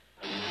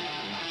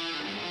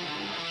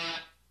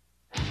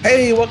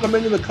Hey, welcome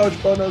into the Coach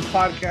Bo Knows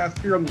podcast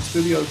here on the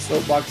Studio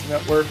Soapbox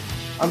Network.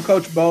 I'm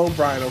Coach Bo,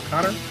 Brian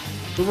O'Connor.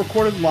 We're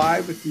recorded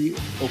live at the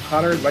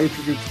O'Connor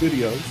Advisory Group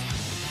studios.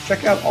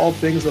 Check out all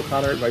things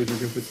O'Connor Advisory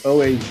Group at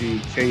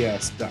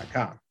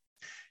oagks.com.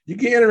 You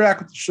can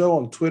interact with the show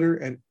on Twitter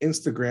and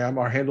Instagram.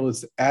 Our handle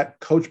is at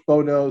Coach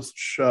Bo Knows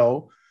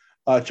Show.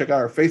 Check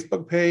out our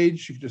Facebook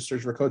page. You can just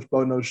search for Coach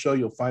Bo Knows Show.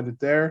 You'll find it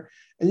there.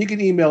 And you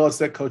can email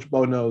us at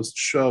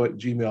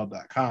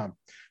coachboknowsshow@gmail.com.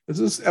 This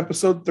is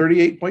episode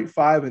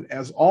 38.5, and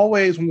as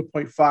always, on the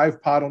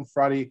 .5 pod on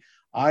Friday,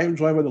 I am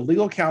joined by the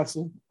legal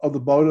counsel of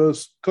the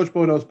Coach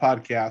Bo Knows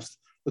podcast,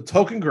 the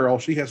token girl.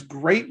 She has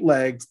great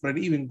legs, but an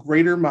even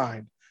greater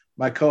mind,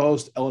 my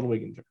co-host, Ellen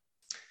Wiggington.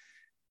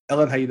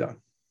 Ellen, how you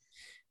doing?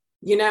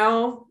 You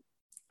know,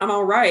 I'm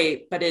all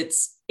right, but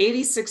it's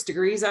 86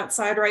 degrees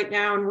outside right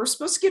now, and we're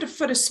supposed to get a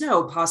foot of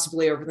snow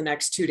possibly over the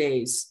next 2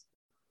 days.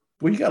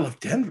 Well, you got to love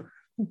Denver.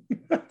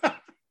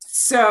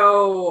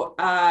 So,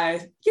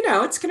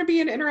 it's going to be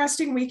an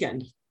interesting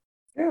weekend.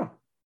 Yeah.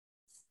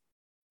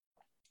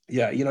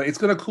 Yeah, it's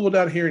going to cool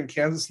down here in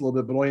Kansas a little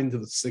bit, but only into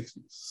the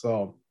 60s.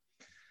 So,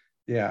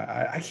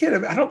 yeah, I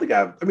can't, I don't think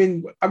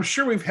I'm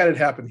sure we've had it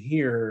happen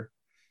here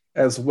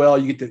as well.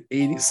 You get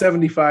to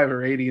 75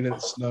 or 80, and then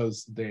it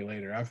snows the day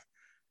later.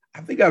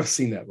 I think I've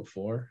seen that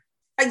before.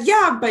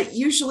 Yeah, but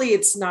usually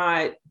it's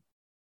not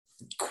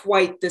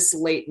quite this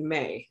late in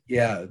May.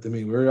 Yeah, I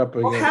mean, we're up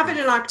again. We'll have it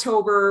in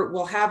October.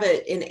 We'll have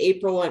it in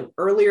April and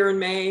earlier in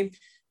May.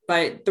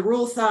 But the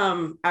rule of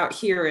thumb out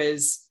here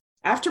is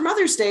after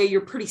Mother's Day,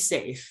 you're pretty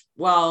safe.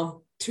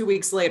 Well, 2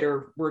 weeks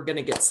later, we're going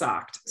to get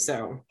socked.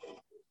 So,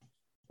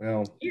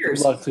 well, good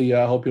luck to you.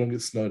 I hope you don't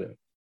get snowed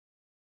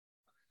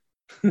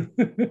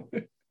in.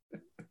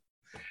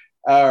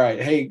 All right.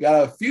 Hey,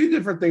 got a few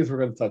different things we're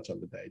going to touch on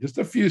today. Just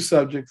a few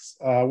subjects.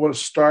 I want to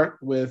start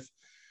with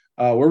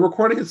we're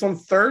recording this on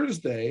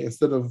Thursday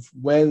instead of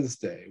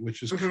Wednesday,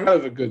 which is kind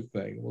of a good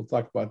thing. We'll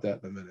talk about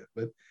that in a minute.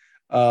 But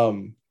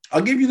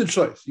I'll give you the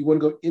choice. You want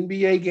to go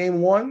NBA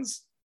game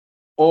ones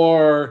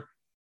or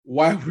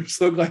why we're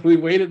so glad we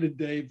waited a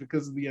day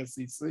because of the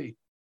SEC?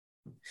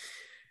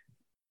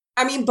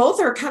 I mean,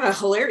 both are kind of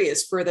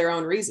hilarious for their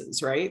own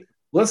reasons, right?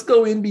 Let's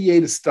go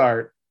NBA to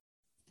start,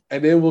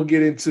 and then we'll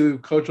get into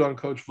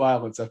coach-on-coach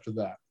violence after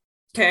that.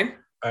 Okay.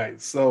 All right.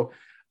 So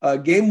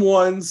game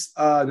ones.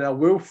 Now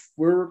we're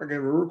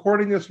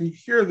recording this. When you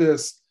hear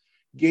this,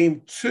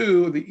 game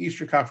 2 of the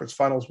Eastern Conference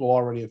Finals will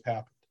already have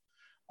happened.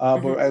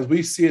 But as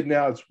we see it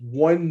now, it's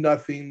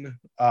 1-0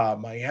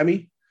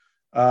 Miami.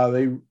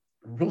 They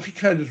really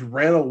kind of just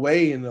ran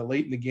away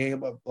late in the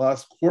game,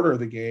 last quarter of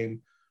the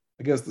game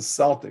against the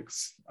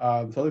Celtics.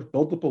 The Celtics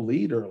built up a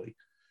lead early,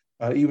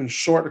 even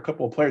short a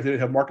couple of players. They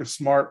didn't have Marcus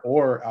Smart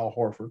or Al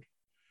Horford.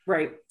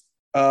 Right.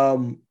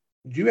 Do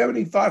you have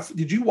any thoughts?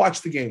 Did you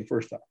watch the game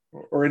first time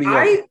or any?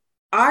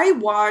 I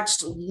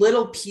watched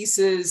little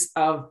pieces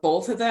of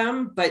both of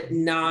them, but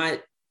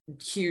not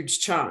huge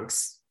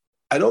chunks.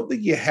 I don't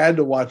think you had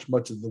to watch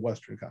much of the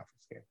Western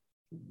Conference game.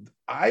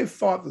 I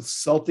thought the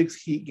Celtics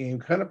Heat game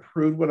kind of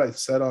proved what I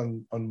said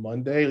on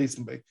Monday. At least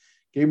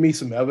gave me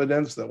some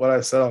evidence that what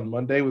I said on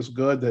Monday was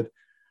good. That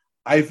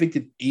I think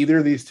that either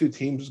of these two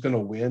teams is going to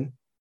win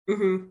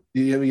the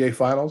NBA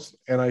Finals,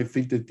 and I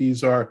think that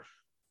these are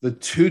the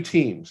two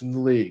teams in the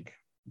league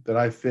that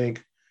I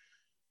think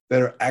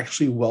that are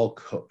actually well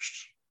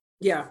coached.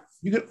 Yeah.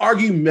 You could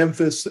argue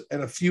Memphis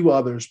and a few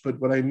others, but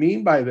what I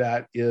mean by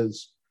that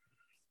is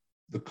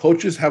the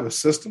coaches have a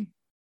system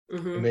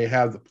and they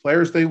have the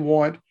players they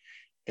want,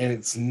 and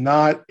it's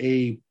not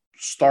a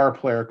star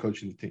player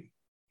coaching the team.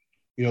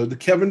 The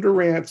Kevin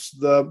Durant's,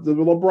 the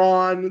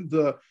LeBron,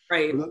 the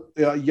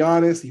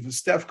Giannis, even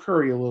Steph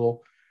Curry a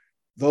little.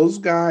 Those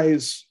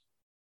guys,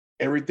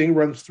 everything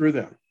runs through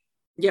them.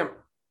 Yeah.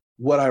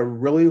 What I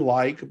really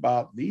like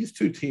about these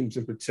two teams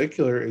in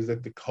particular is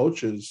that the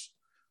coaches,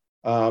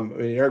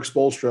 Eric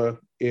Spoelstra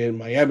in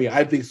Miami,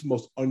 I think is the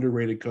most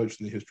underrated coach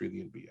in the history of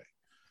the NBA.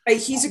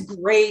 He's a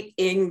great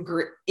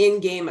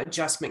in-game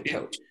adjustment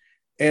coach.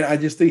 And I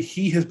just think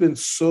he has been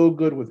so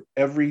good with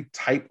every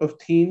type of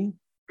team.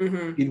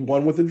 He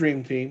won with the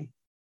Dream Team.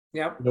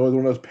 Yep. One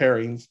of those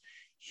pairings.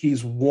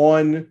 He's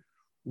won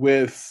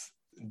with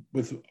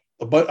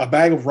a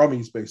bag of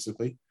rummies,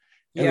 basically.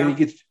 And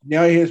then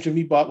now he has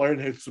Jimmy Butler,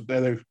 and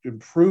they've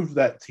improved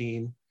that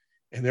team,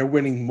 and they're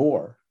winning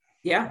more.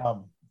 Yeah.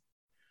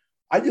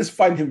 I just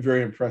find him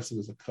very impressive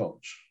as a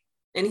coach.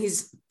 And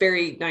he's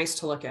very nice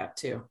to look at,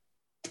 too.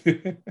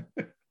 I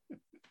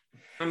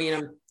mean,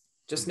 I'm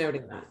just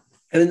noting that.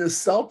 And in the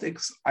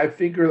Celtics, I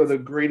think are the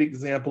great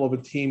example of a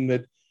team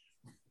that,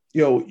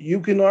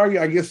 you can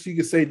argue, I guess you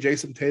could say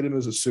Jason Tatum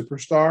is a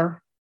superstar,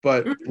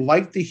 but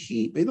like the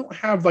Heat, they don't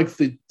have like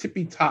the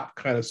tippy top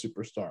kind of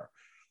superstar.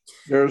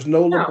 There's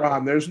no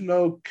LeBron. There's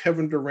no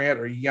Kevin Durant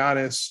or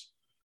Giannis.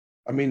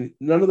 I mean,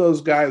 none of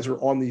those guys are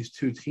on these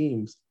two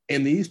teams,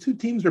 and these two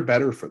teams are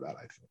better for that,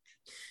 I think.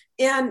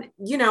 And,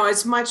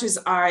 as much as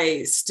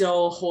I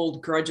still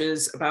hold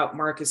grudges about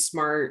Marcus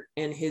Smart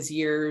and his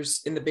years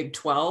in the Big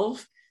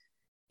 12,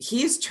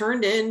 he's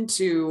turned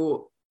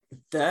into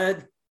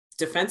the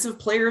defensive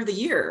player of the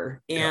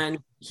year. And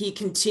Yeah. he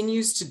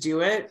continues to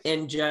do it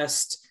and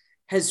just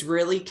has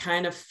really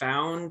kind of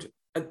found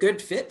a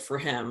good fit for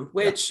him,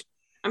 which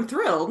I'm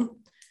thrilled.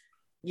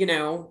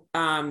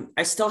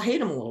 I still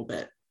hate him a little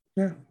bit.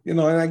 Yeah. And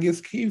I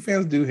guess KU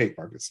fans do hate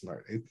Marcus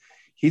Smart.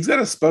 He's got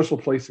a special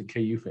place in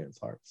KU fans'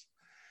 hearts.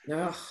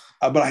 Ugh.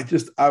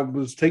 But I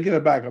was taken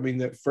aback. I mean,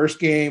 that first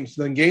game,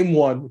 so then game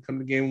one, we come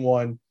to game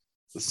one,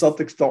 the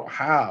Celtics don't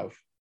have,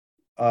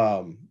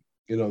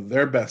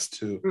 their best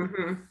two.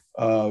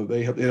 Mm-hmm.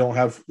 They don't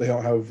have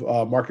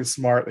Marcus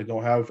Smart. They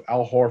don't have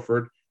Al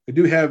Horford. They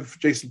do have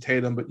Jason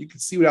Tatum, but you can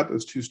see without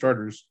those two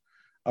starters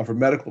for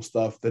medical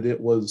stuff that it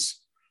was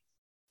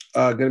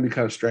going to be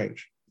kind of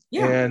strange.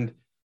 Yeah. And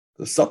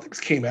the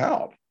Celtics came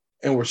out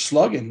and were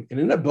slugging and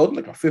ended up building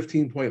like a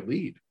 15-point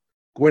lead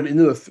going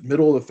into the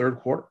middle of the third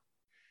quarter.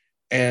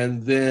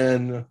 And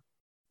then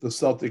the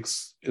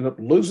Celtics end up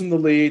losing the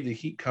lead. The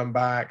Heat come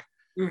back.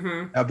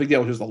 Mm-hmm. I think that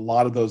was just a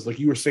lot of those, like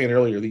you were saying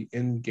earlier, the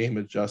in-game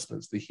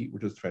adjustments the Heat were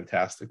just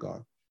fantastic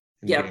on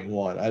in game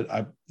one.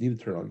 I need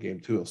to turn on game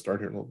two. I'll start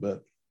here in a little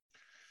bit.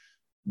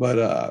 But,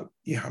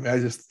 I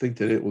just think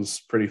that it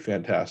was pretty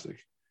fantastic.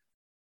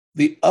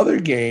 The other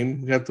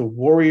game, we got the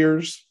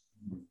Warriors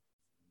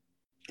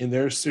in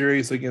their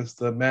series against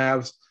the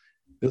Mavs.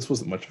 This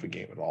wasn't much of a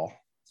game at all.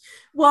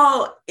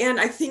 Well, and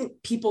I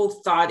think people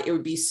thought it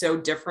would be so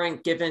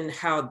different given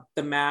how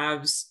the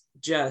Mavs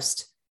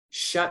just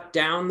shut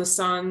down the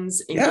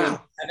Suns in game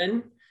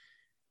 7.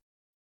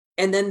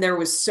 And then there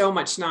was so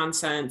much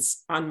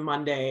nonsense on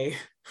Monday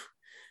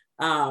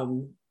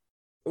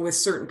with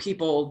certain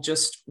people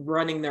just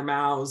running their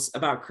mouths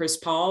about Chris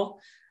Paul.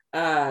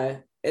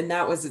 And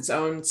that was its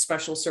own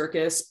special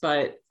circus.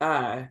 But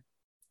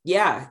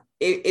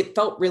it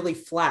felt really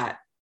flat,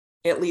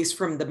 at least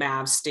from the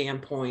Mavs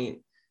standpoint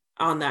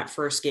on that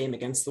first game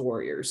against the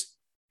Warriors.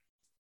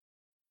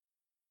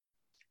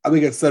 I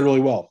think it said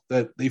really well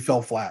that they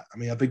fell flat. I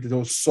mean, I think that there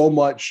was so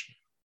much.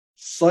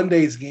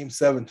 Sunday's game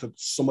 7 took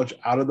so much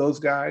out of those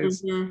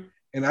guys. Mm-hmm.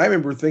 And I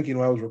remember thinking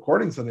when I was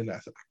recording Sunday night, I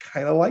said, I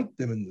kind of like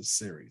them in this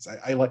series.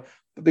 I like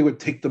that they would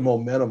take the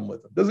momentum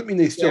with them. Doesn't mean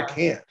they still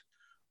can't,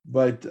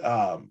 but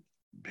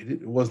they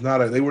did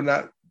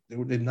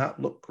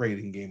not look great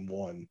in game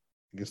 1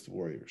 against the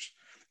Warriors.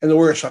 And the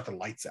Warriors shot the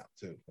lights out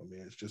too. I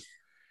mean, it's just,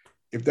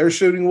 if they're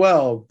shooting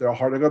well, they're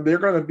going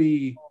to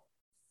be.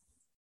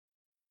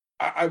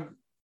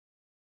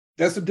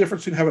 That's the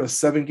difference between having a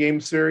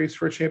 7-game series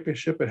for a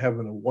championship and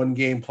having a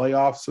 1-game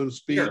playoff, so to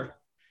speak. Sure.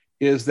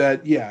 Is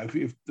that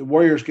if the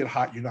Warriors get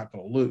hot, you're not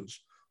going to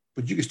lose,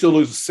 but you can still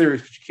lose a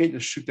series because you can't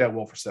just shoot that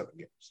well for 7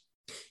 games.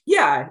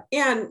 Yeah,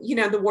 and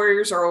the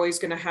Warriors are always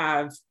going to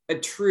have a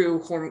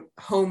true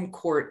home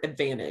court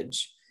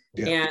advantage,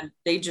 and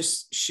they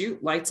just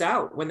shoot lights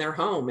out when they're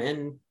home,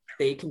 and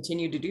they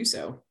continue to do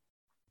so.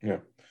 Yeah.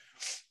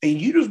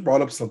 And you just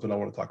brought up something I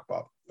want to talk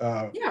about.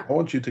 I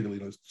want you to take a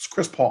lead on this. It's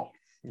Chris Paul.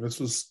 This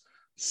was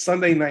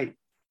Sunday night.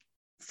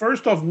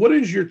 First off, what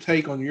is your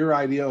take on your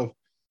idea of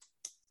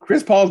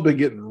Chris Paul's been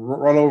getting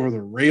run over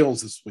the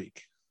rails this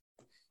week?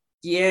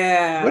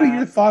 Yeah. What are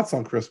your thoughts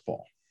on Chris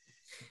Paul?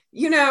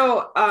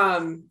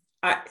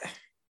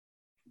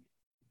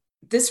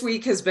 This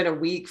week has been a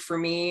week for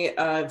me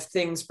of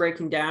things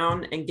breaking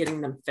down and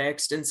getting them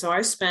fixed. And so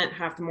I spent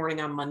half the morning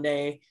on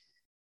Monday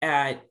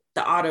at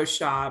the auto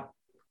shop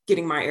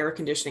getting my air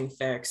conditioning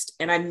fixed.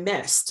 And I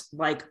missed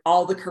like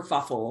all the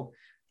kerfuffle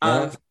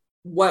of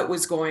what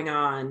was going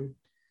on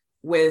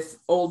with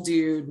old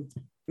dude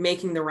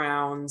making the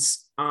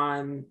rounds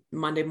on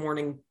Monday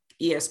morning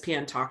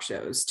ESPN talk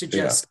shows to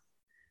just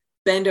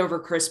bend over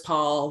Chris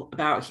Paul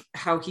about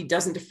how he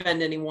doesn't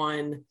defend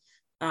anyone.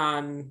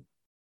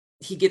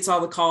 He gets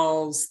all the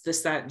calls,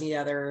 this, that, and the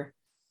other.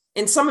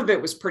 And some of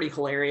it was pretty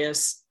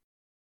hilarious.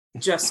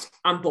 Just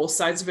on both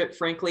sides of it,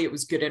 frankly, it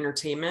was good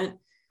entertainment.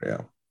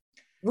 Yeah.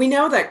 We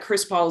know that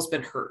Chris Paul has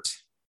been hurt.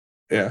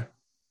 Yeah.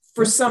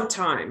 For some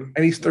time.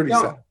 And he's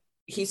 37.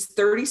 He's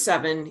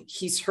 37.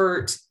 He's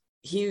hurt.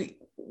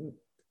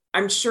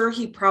 I'm sure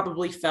he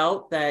probably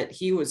felt that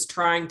he was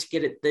trying to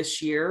get it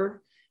this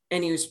year,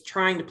 and he was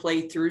trying to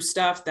play through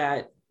stuff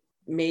that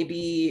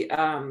maybe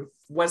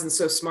wasn't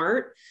so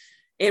smart.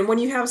 And when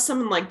you have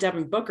someone like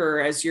Devin Booker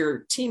as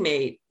your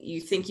teammate, you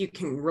think you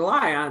can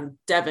rely on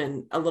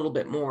Devin a little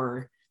bit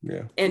more.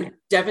 Yeah. And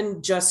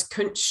Devin just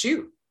couldn't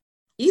shoot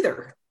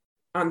either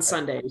on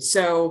Sunday.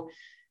 So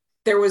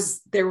there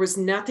was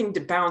nothing to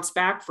bounce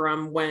back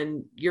from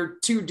when your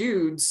two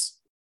dudes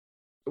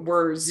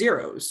were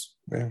zeros.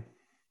 Yeah.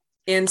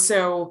 And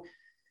so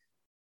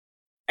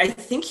I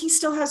think he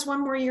still has one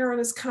more year on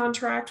his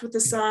contract with the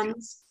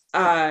Suns.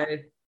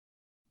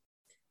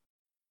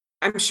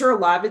 I'm sure a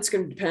lot of it's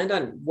going to depend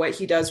on what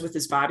he does with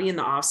his body in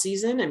the off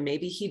season, and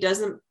maybe he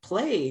doesn't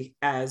play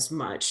as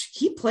much.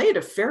 He played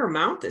a fair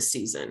amount this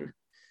season.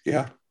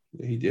 Yeah,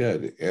 he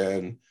did.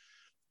 And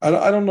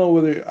I don't know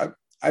whether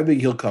I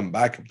think he'll come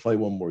back and play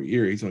one more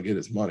year. He's going to get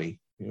his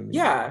money. You know what I mean?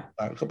 Yeah.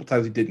 A couple of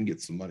times he didn't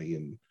get some money,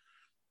 and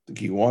I think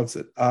he wants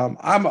it.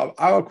 I'm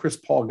a Chris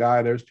Paul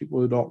guy. There's people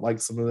who don't like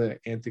some of the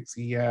antics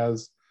he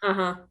has.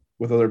 Uh-huh.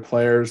 with other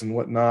players and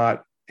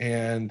whatnot.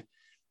 And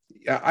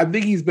I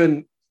think he's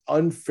been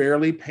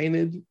unfairly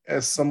painted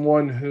as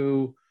someone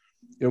who,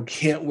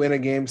 can't win a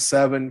game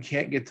 7,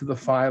 can't get to the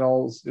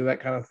finals, that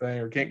kind of thing,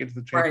 or can't get to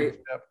the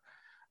championship.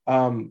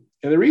 Right.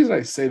 And the reason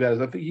I say that is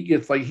I think he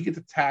gets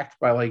attacked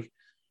by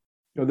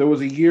there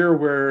was a year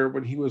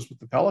when he was with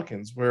the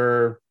Pelicans,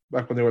 where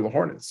back when they were the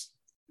Hornets,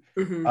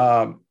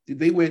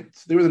 they were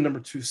the number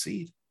 2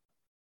 seed,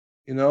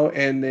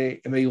 and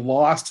they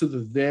lost to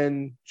the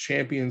then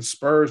champion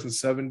Spurs in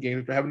 7 games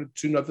after having a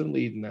 2-0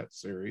 lead in that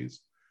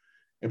series.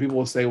 And people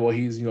will say, well,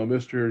 he's,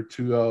 Mr.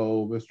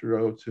 2-0, Mr.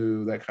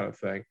 0-2, that kind of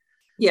thing.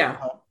 Yeah.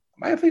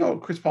 My thing on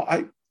Chris Paul,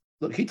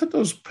 he took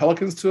those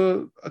Pelicans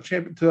to a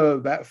champion, to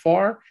that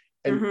far,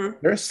 and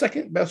their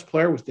second best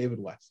player was David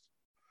West.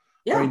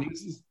 Yeah. I mean,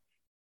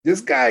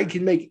 this guy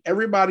can make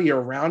everybody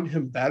around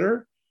him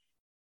better,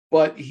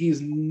 but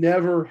he's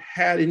never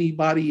had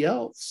anybody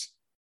else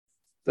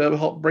that will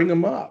help bring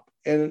him up.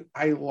 And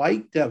I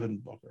like Devin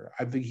Booker.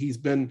 I think he's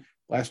been,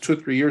 last 2 or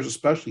 3 years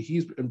especially,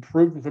 he's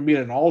improved from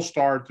being an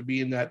all-star to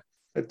being that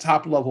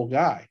top-level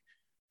guy.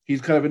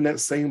 He's kind of in that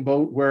same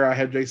boat where I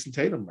have Jason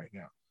Tatum right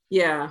now.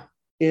 Yeah.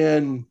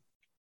 And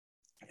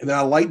then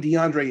I like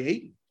DeAndre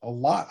Ayton a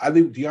lot. I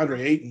think DeAndre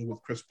Ayton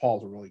with Chris Paul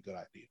is a really good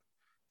idea.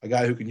 A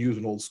guy who can use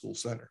an old school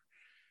center.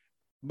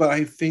 But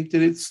I think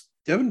that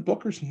Devin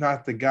Booker's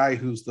not the guy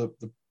who's the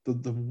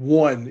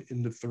one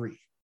in the 3.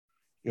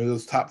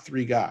 Those top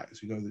 3 guys.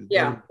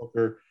 Devin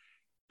Booker,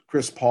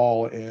 Chris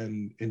Paul,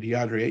 and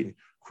DeAndre Ayton.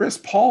 Chris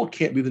Paul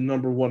can't be the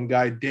number 1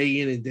 guy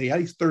day in and day out.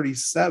 He's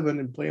 37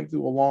 and playing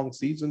through a long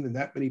season and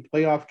that many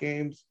playoff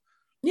games.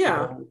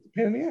 Yeah.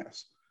 Pain in the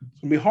ass.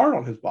 It's going to be hard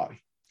on his body.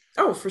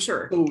 Oh, for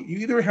sure. So you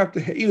either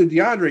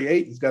DeAndre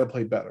Ayton's got to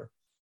play better,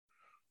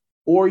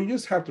 or you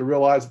just have to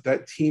realize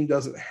that team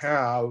doesn't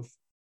have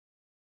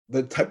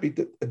the type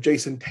of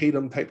Jason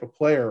Tatum type of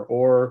player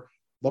or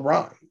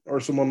LeBron or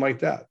someone like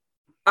that.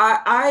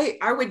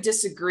 I would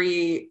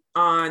disagree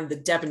on the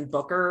Devin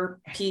Booker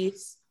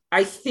piece.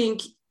 I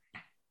think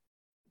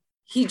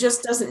he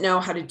just doesn't know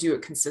how to do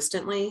it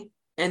consistently.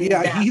 And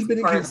he's been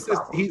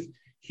inconsistent.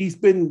 He's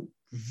been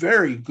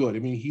very good. I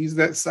mean, he's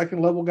that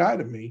second level guy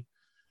to me.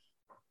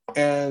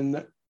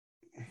 And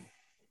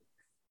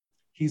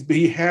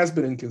he has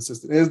been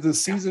inconsistent. As the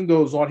season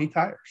goes on, he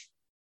tires.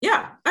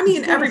 Yeah. I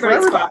mean, everybody.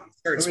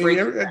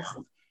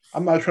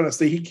 I'm not trying to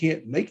say he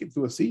can't make it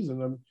through a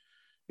season.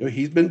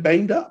 He's been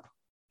banged up.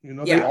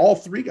 They all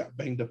 3 got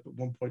banged up at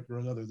one point or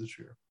another this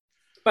year.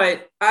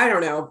 But I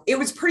don't know. It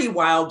was pretty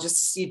wild just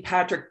to see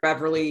Patrick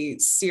Beverley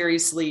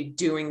seriously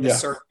doing the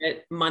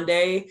circuit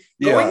Monday.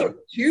 Going into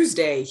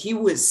Tuesday, he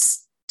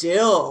was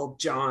still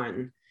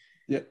John.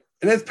 Yeah.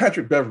 And that's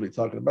Patrick Beverley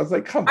talking about. It's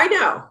like, come on. I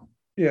know.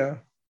 Yeah.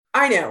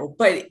 I know.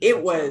 But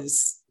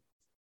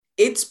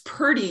it's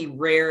pretty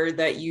rare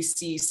that you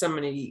see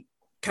somebody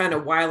kind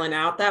of wiling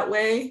out that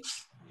way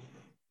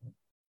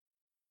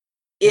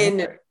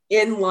in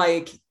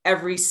like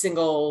every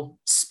single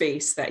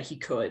space that he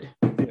could.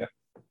 Yeah.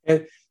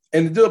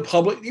 And to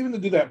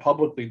do that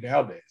publicly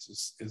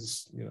nowadays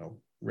is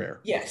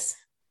rare. Yes.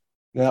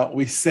 Now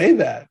we say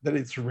that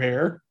it's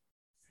rare,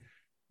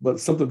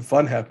 but something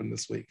fun happened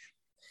this week.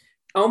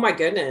 Oh my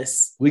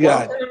goodness.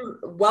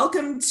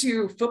 Welcome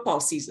to football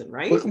season,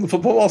 right? Welcome to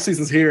football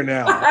season's here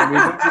now. I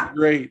mean, this is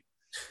great.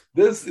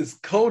 This is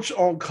Coach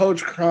on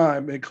Coach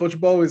Crime, and Coach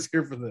Bo is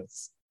here for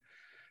this.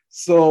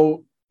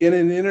 So in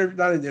an interview,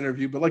 not an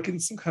interview, but like in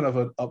some kind of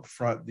an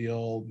upfront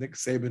deal, Nick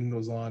Saban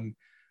was on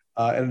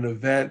at an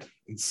event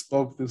and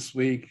spoke this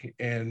week.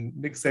 And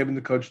Nick Saban,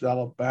 the coach of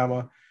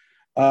Alabama,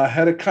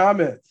 had a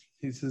comment.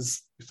 He's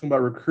talking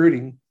about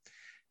recruiting.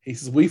 He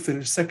says, we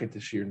finished second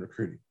this year in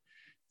recruiting.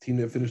 Team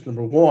that finished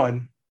number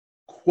 1,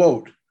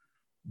 quote,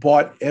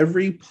 bought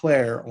every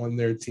player on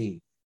their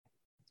team.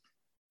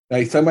 Now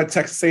he's talking about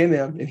Texas A&M,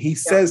 and he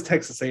says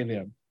Texas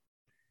A&M.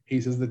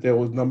 He says that there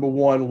was number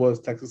 1 was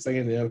Texas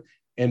A&M,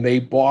 and they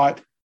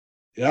bought,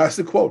 that's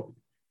the quote,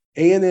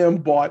 A&M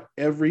bought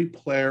every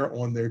player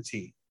on their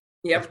team.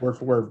 Yep. That's word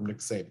for word from Nick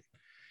Saban.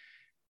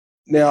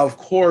 Now, of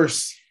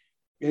course,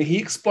 and he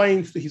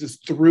explains that he says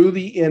through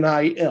the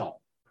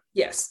NIL.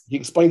 Yes. He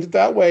explains it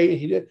that way, and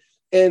he did.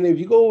 And if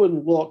you go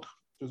and look,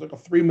 there's like a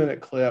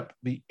 3-minute clip.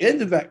 The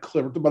end of that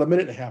clip, it's about a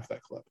minute and a half,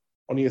 that clip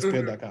on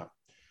ESPN.com.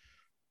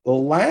 The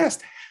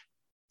last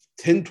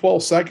 10,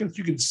 12 seconds,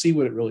 you can see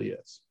what it really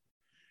is.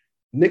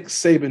 Nick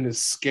Saban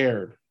is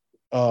scared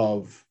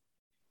of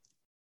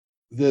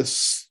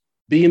this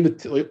being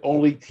the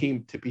only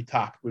team tippy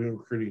top with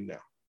recruiting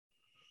now.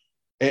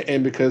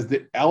 And because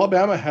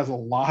Alabama has a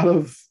lot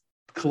of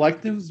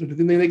collectives,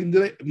 they can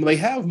do it. They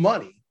have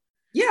money.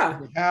 Yeah.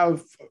 They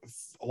have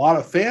a lot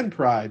of fan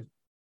pride,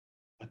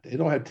 but they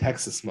don't have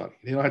Texas money.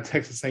 They don't have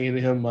Texas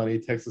A&M money,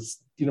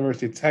 Texas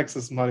University of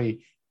Texas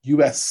money,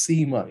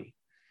 USC money.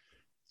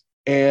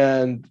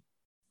 And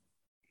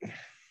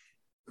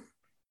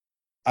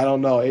I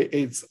don't know.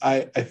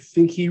 I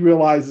think he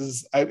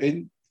realizes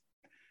in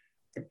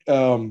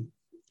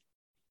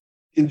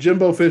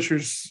Jimbo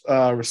Fisher's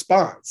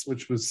response,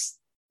 which was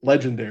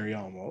legendary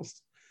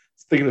almost.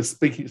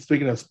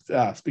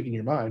 speaking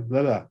your mind.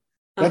 Blah, blah.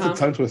 That's a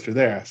tongue twister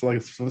there. So like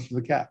it's for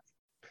the cat.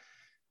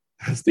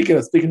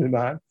 speaking your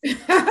mind.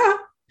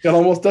 Got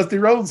almost Dusty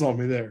Rhodes on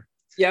me there.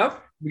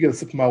 Yep. We get a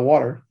sip of my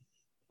water.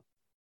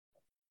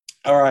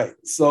 All right.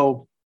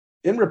 So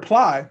in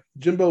reply,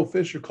 Jimbo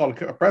Fisher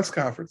called a press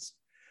conference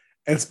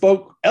and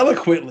spoke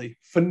eloquently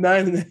for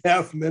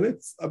 9.5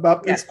 minutes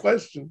about this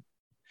question.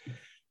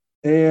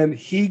 And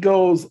he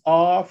goes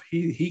off.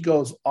 He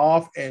goes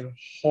off and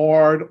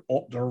hard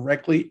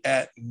directly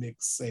at Nick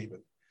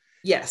Saban.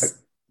 Yes. That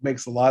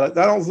makes a lot of,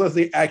 not only does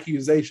the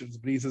accusations,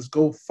 but he says,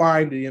 go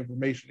find the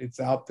information. It's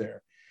out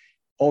there.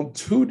 On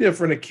 2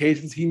 different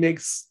occasions, he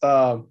makes,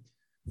 I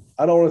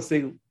don't want to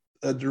say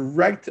a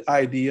direct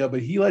idea,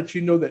 but he lets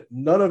you know that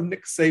none of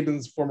Nick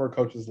Saban's former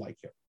coaches like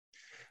him.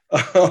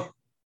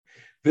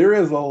 There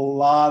is a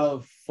lot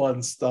of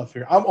fun stuff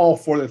here. I'm all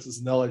for this as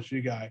an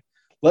LSU guy.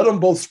 Let them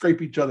both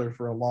scrape each other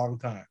for a long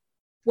time.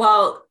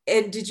 Well,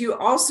 and did you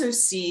also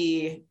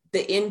see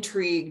the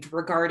intrigue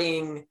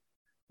regarding,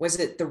 was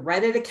it the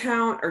Reddit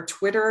account or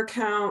Twitter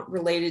account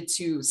related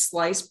to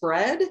Sliced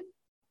Bread,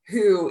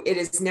 who it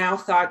is now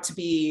thought to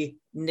be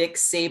Nick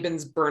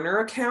Saban's burner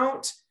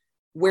account,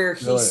 where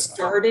he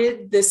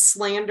started this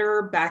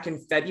slander back in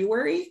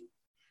February?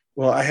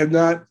 Well, I have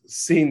not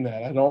seen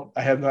that.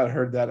 I have not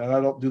heard that. And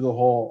I don't do the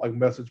whole like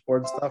message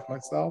board stuff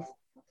myself.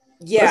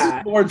 Yeah.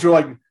 Message boards are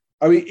like,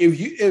 I mean,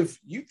 if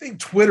you think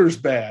Twitter's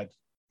bad,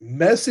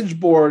 message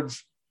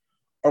boards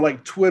are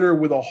like Twitter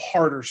with a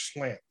harder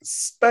slant,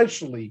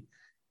 especially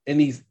in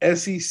these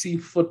SEC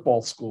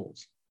football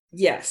schools.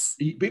 Yes.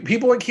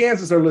 People in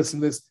Kansas are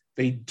listening to this.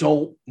 They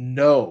don't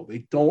know.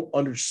 They don't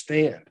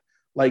understand.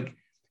 Like,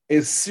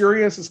 as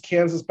serious as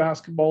Kansas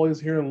basketball is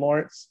here in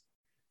Lawrence,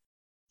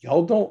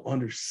 y'all don't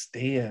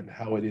understand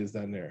how it is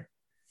down there.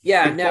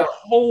 Yeah, like, no. The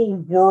whole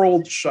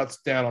world shuts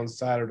down on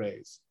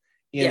Saturdays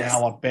in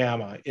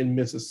Alabama, in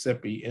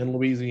Mississippi, in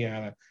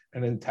Louisiana,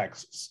 and in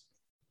Texas.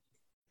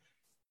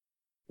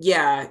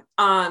 Yeah.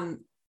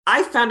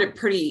 I found it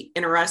pretty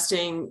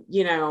interesting,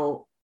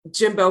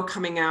 Jimbo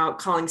coming out,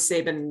 calling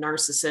Saban a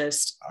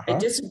narcissist. I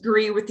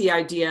disagree with the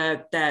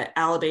idea that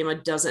Alabama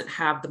doesn't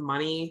have the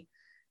money,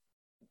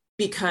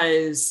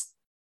 because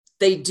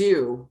they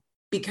do,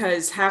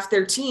 because half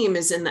their team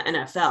is in the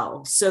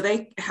NFL. So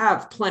they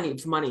have plenty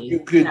of money.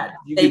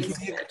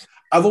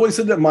 I've always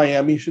said that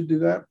Miami should do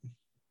that.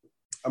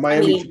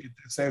 Miami should do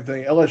the same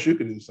thing. LSU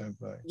could do the same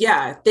thing.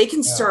 Yeah, they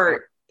can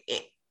start,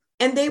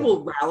 and they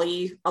will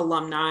rally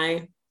alumni,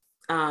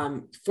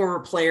 former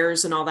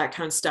players and all that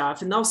kind of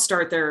stuff. And they'll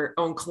start their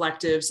own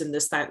collectives and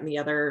this, that, and the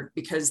other,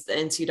 because the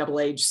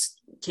NCAA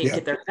just can't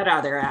get their head out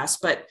of their ass.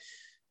 But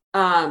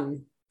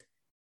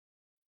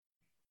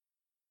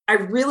I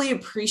really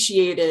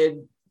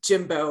appreciated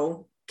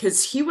Jimbo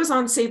because he was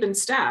on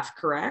Saban's staff,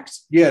 correct?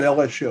 Yeah, at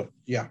LSU.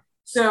 Yeah.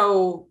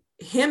 So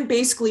him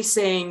basically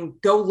saying,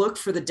 go look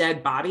for the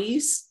dead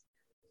bodies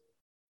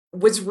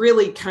was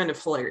really kind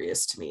of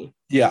hilarious to me.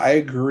 Yeah, I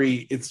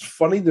agree. It's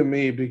funny to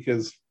me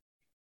because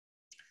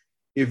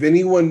if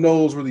anyone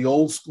knows where the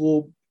old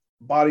school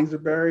bodies are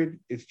buried,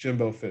 it's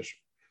Jimbo Fisher.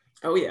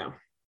 Oh, yeah.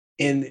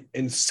 And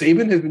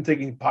Saban has been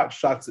taking pot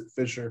shots at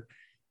Fisher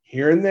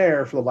here and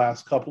there for the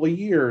last couple of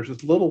years,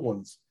 just little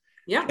ones.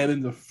 Yeah. And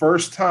in the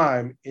first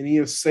time any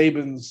of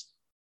Saban's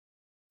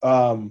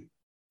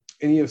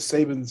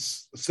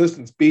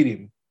assistants beat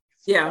him,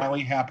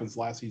 finally happens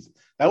last season.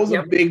 That was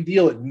a big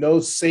deal that no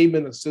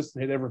Saban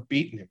assistant had ever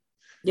beaten him.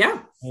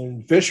 Yeah.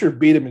 And Fisher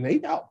beat him, and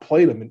they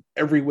outplayed him in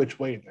every which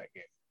way in that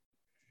game.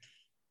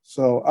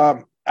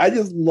 So I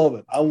just love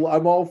it.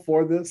 I'm all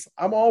for this.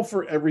 I'm all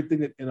for everything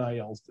that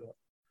NIL's doing.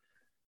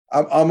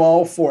 I'm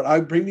all for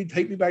it.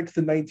 Take me back to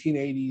the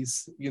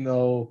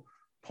 1980s,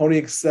 Pony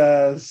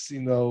Excess,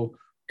 Luke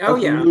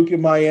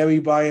in Miami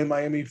buying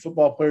Miami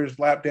football players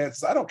lap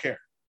dances. I don't care.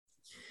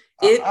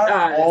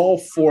 I'm all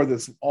for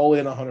this. I'm all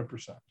in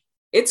 100%.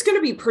 It's going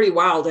to be pretty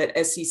wild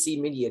at SEC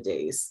Media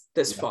Days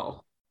this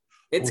fall.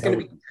 It's going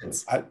to be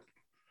intense.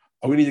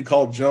 We need to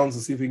call Jones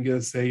and see if we can get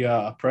us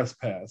a press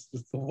pass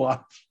just to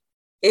watch.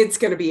 It's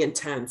going to be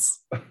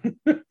intense.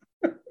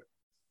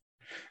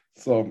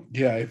 So,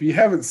 yeah, if you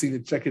haven't seen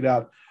it, check it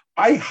out.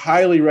 I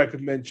highly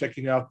recommend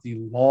checking out the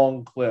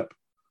long clip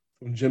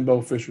from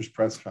Jimbo Fisher's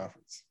press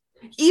conference.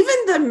 Even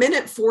the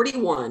minute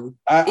 41.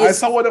 I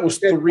saw one that was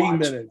 3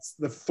 minutes.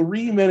 The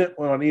 3-minute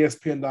one on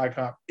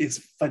ESPN.com is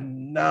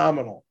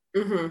phenomenal.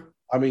 Mm-hmm.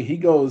 I mean, he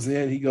goes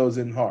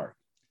in hard.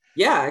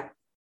 Yeah.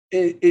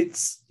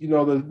 It's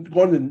going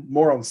to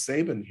more on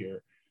Saban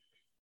here.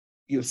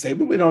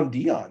 Saban went on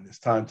Dion this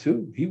time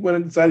too. He went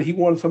and decided he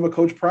wanted some of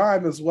Coach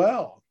Prime as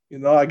well.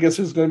 I guess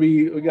there's going to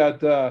be, we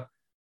got,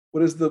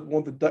 what is we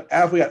got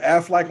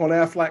Aflac on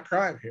Aflac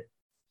crime here.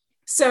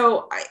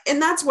 So,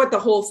 and that's what the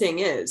whole thing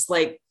is.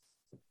 Like,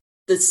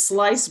 the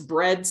sliced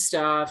bread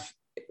stuff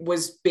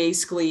was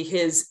basically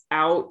his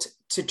out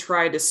to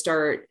try to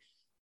start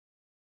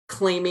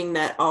claiming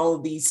that all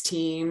of these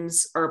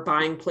teams are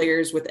buying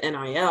players with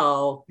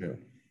NIL. Yeah.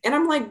 And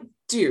I'm like,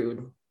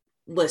 dude,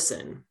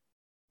 listen,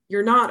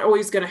 you're not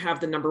always going to have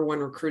the number one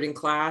recruiting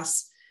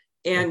class.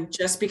 And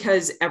just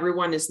because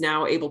everyone is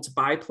now able to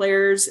buy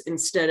players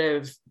instead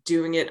of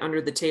doing it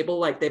under the table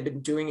like they've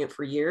been doing it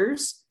for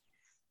years,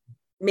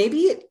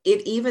 maybe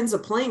it evens a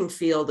playing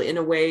field in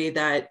a way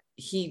that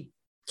he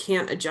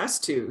can't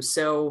adjust to.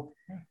 So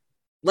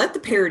let the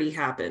parity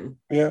happen.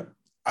 Yeah.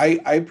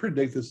 I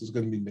predict this is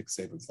going to be Nick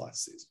Saban's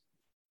last season.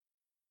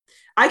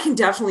 I can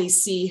definitely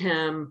see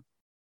him.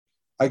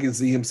 I can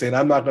see him saying,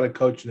 I'm not going to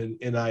coach in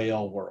an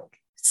NIL world.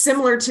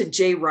 Similar to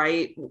Jay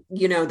Wright,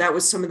 that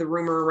was some of the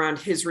rumor around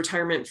his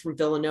retirement from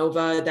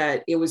Villanova,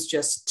 that it was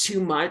just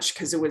too much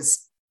because it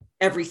was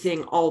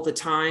everything all the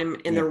time.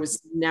 And there was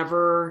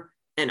never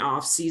an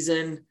off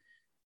season.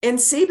 And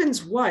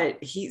Saban's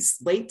what? He's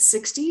late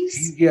 60s?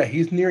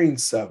 He's nearing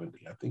 70.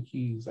 I think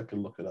I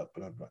can look it up,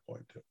 but I'm not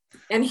going to.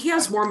 And he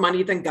has more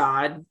money than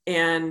God,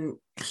 and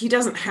he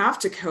doesn't have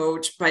to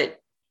coach, but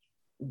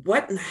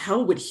what in the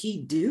hell would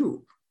he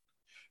do?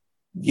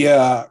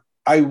 Yeah,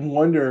 I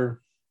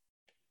wonder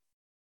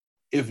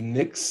if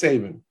Nick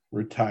Saban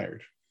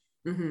retired,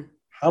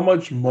 how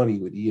much money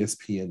would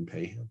ESPN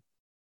pay him?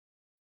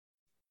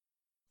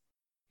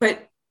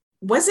 But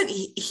wasn't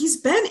he's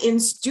been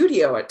in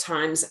studio at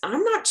times.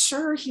 I'm not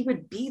sure he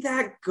would be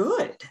that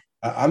good.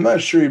 I'm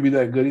not sure he'd be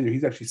that good either.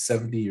 He's actually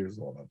 70 years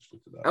old. I just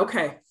looked it up.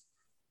 Okay.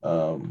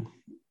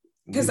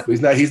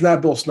 He's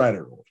not Bill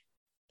Snyder old.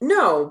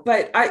 No,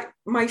 but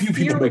few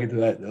people make it to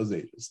those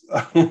ages.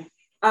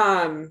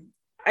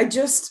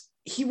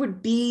 He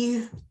would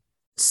be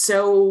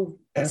so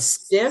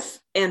stiff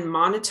and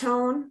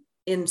monotone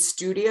in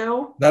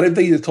studio. Not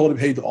everything you told him,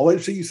 hey, all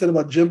that shit you said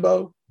about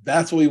Jimbo,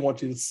 that's what we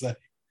want you to say.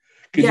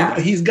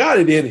 Because he's got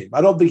it in him.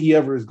 I don't think he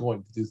ever is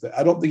going to do that.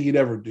 I don't think he'd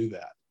ever do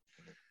that.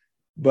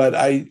 But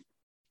I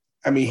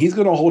mean, he's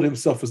going to hold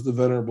himself as the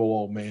venerable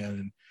old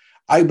man.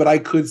 But I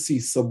could see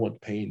someone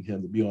paying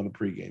him to be on a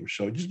pregame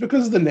show just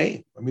because of the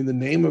name. I mean, the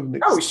name of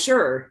Nick. Oh,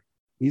 sure.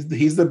 He's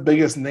the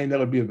biggest name that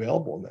would be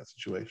available in that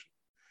situation.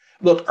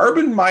 Look,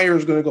 Urban Meyer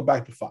is going to go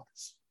back to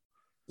Fox.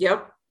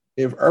 Yep.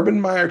 If Urban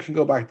Meyer can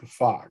go back to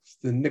Fox,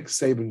 then Nick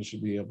Saban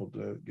should be able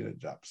to get a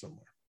job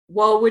somewhere.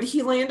 Well, would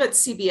he land at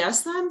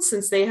CBS then,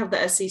 since they have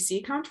the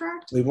SEC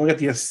contract? They've only got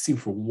the SEC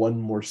for one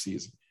more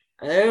season.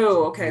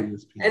 Oh, okay.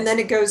 And then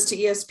it goes to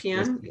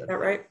ESPN. Is that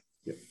right?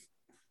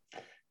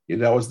 Yeah,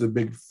 that was the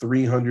big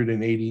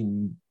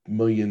 $380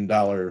 million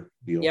deal.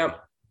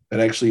 Yep. That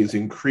actually is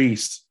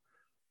increased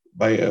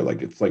by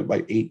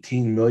by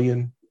 18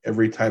 million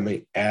every time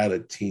they add a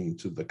team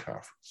to the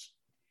conference.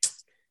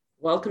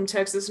 Welcome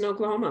Texas and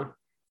Oklahoma.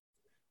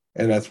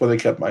 And that's why they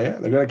kept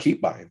Miami. They're going to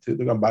keep buying too.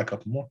 They're going to buy a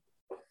couple more.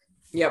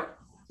 Yep.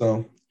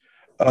 So,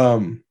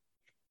 all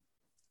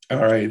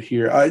right,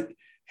 here.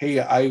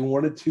 I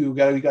wanted to we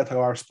got to talk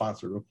about our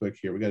sponsor real quick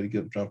here. We got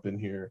to jump in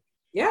here.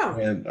 Yeah.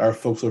 And our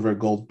folks over at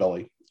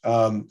Goldbelly.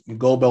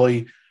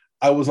 Goldbelly.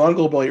 I was on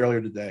Goldbelly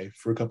earlier today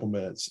for a couple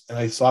minutes, and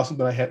I saw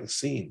something I hadn't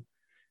seen.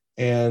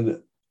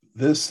 And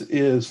this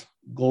is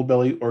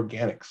Goldbelly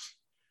Organics.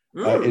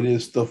 It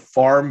is the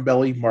Farm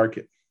Belly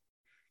Market.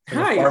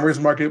 Farmers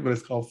Market, but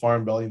it's called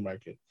Farm Belly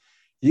Market.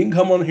 You can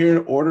come on here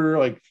and order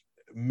like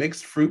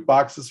mixed fruit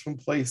boxes from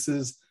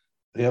places.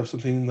 They have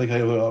something like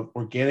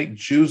organic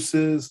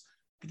juices.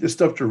 Get this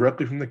stuff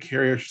directly from the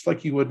carrier, just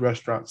like you would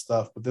restaurant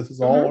stuff, but this is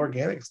all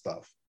organic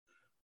stuff.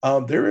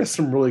 There is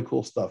some really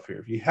cool stuff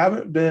here.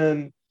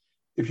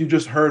 If you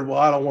just heard, well,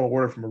 I don't want to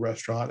order from a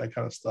restaurant, that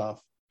kind of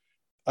stuff.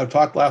 I've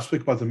talked last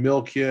week about the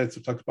meal kits.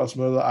 I've talked about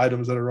some other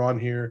items that are on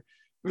here.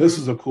 This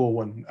is a cool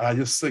one.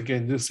 Just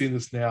seeing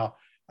this now,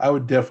 I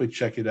would definitely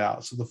check it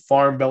out. So the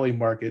Farm Belly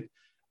Market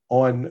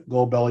on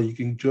Goldbelly, you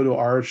can go to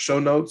our show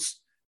notes.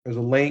 There's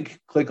a link,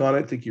 click on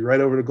it, take you right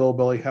over to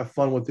Goldbelly. Have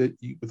fun with it.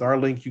 With our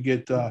link, you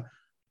get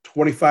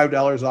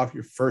 $25 off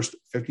your first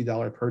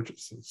 $50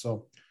 purchase. And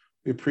so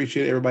we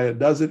appreciate everybody that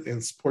does it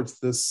and supports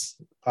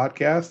this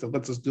podcast and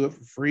lets us do it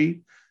for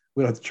free.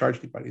 We don't have to charge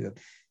anybody then.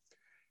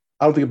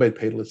 I don't think anybody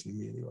paid to listen to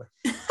me anyway.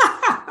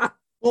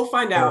 We'll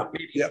find out.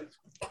 Maybe. Yeah.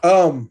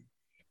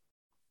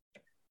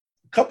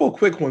 A couple of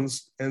quick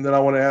ones, and then I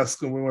want to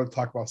ask, and we want to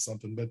talk about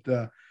something.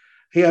 But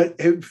hey,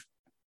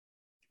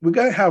 we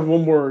got to have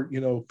one more,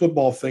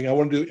 football thing. I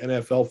want to do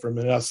NFL for a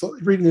minute. I was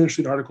reading an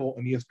interesting article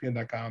on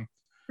ESPN.com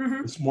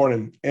this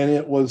morning, and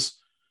it was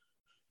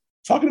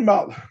talking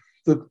about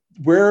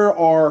where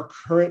are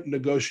current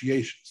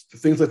negotiations, the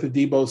things like the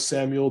Deebo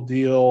Samuel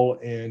deal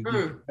and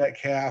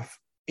Metcalf,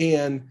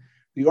 and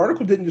the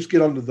article didn't just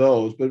get onto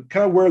those, but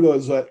kind of where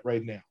those at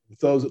right now. With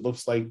those, it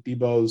looks like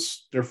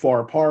they're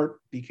far apart.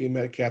 DK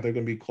Metcalf, they're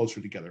going to be closer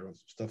together on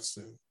some stuff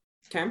soon.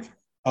 Okay.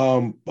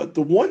 But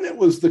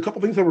the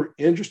couple things that were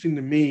interesting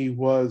to me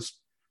was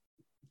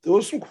there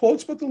was some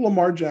quotes about the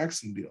Lamar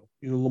Jackson deal.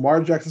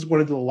 Lamar Jackson's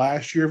going into the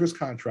last year of his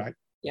contract.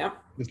 Yeah.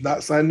 He's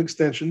not signed an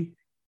extension.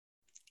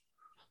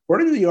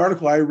 According to the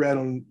article I read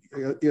on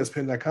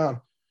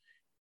ESPN.com,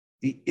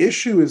 the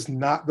issue is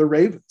not the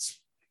Ravens.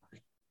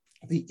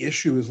 The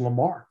issue is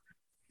Lamar.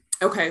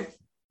 Okay.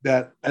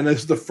 And this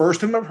is the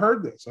first time I've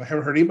heard this. I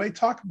haven't heard anybody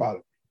talk about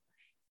it.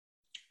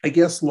 I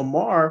guess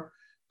Lamar,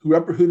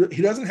 who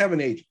he doesn't have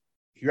an agent.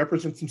 He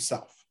represents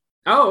himself.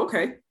 Oh,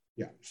 okay.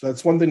 Yeah. So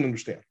that's one thing to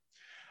understand.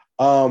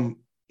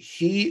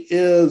 He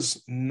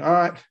is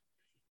not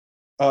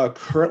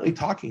currently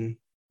talking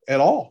at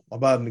all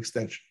about an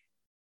extension.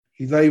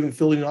 He's not even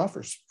fielding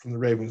offers from the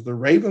Ravens. The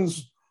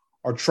Ravens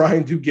are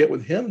trying to get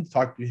with him and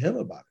talk to him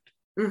about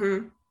it.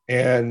 Mm-hmm.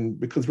 And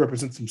because he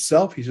represents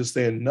himself, he's just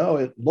saying, no,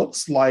 it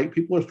looks like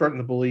people are starting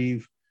to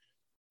believe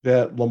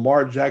that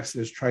Lamar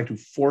Jackson is trying to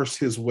force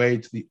his way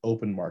to the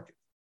open market.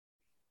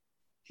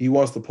 He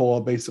wants to pull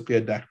basically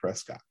a Dak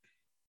Prescott.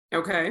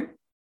 Okay.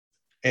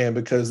 And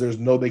because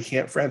they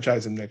can't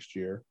franchise him next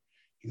year.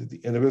 He's at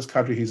the end of his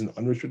contract. He's an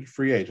unrestricted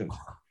free agent.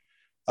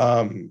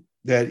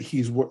 That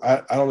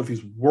I don't know if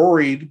he's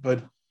worried,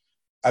 but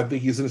I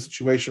think he's in a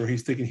situation where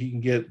he's thinking he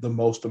can get the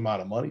most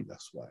amount of money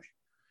this way.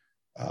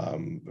 I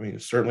mean,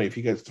 certainly if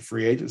he gets to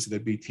free agency,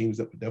 there'd be teams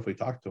that would definitely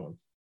talk to him.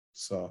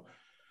 So,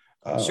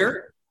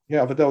 sure.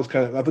 Yeah, I thought that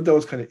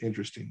was kind of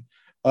interesting.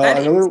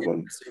 Another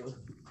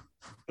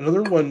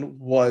one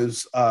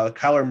was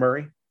Kyler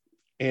Murray,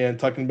 and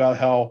talking about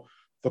how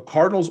the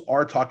Cardinals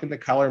are talking to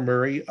Kyler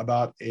Murray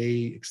about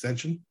a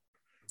extension.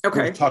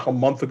 Okay. We talked a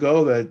month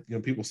ago that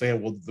people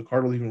saying, well, the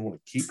Cardinals even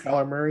want to keep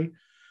Kyler Murray.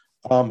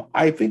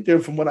 I think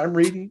that from what I'm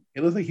reading,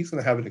 it looks like he's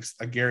going to have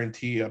a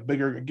guarantee, a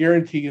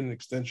guarantee and an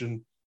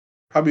extension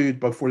probably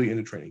before the end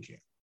of training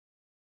camp.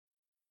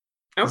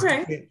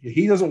 Okay.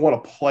 He doesn't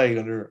want to play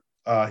under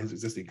his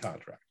existing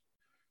contract.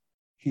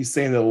 He's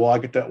saying that, well, I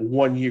get that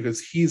 1 year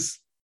because he's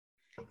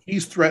actually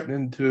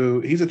threatening,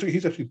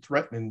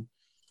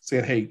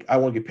 saying, hey, I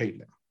want to get paid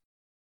now.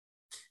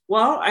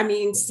 Well, I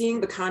mean,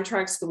 seeing the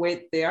contracts the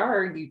way they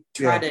are, you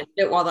try to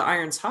hit while the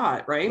iron's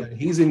hot, right? Yeah,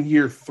 he's in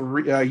year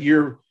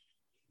 3.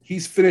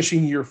 He's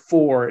finishing year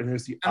 4, and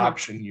there's the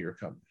option year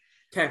coming.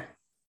 Okay.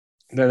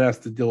 And then that's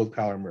the deal with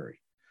Kyler Murray.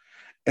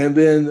 And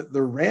then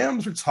the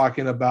Rams are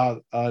talking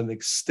about an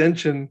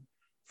extension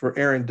for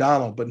Aaron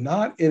Donald, but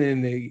not in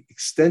an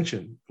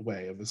extension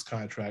way of his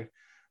contract.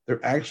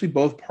 They're actually,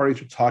 both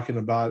parties are talking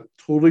about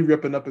totally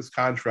ripping up his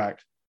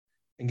contract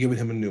and giving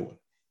him a new one.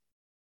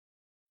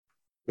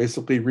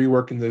 Basically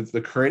reworking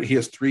the current, he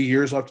has 3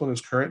 years left on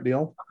his current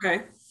deal.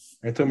 Okay.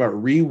 I'm talking about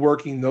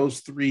reworking those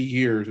 3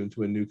 years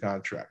into a new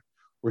contract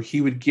where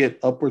he would get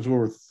upwards of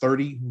over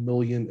 $30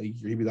 million a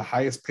year. He'd be the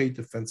highest paid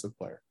defensive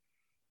player,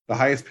 the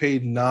highest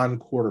paid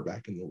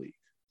non-quarterback in the league.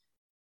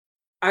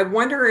 I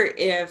wonder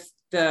if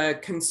the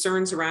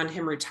concerns around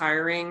him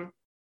retiring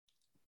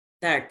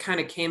that kind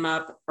of came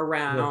up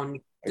around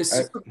the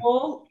Super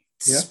Bowl,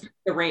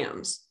 the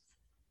Rams.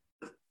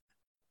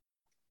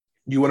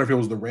 You wonder if it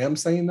was the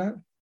Rams saying that?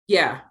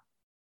 Yeah.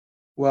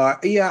 Well,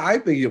 yeah, I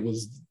think it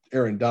was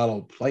Aaron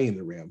Donald playing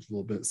the Rams a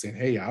little bit, saying,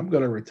 hey, I'm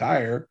going to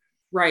retire.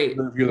 Right. If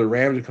you're the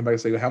Rams, you come back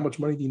and say, how much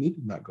money do you need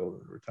to not go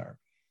to retirement?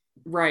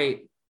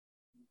 Right.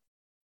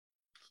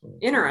 So,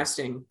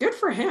 interesting. Good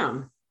for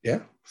him.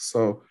 Yeah.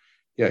 So,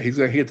 yeah, he's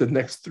going to get the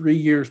next 3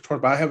 years,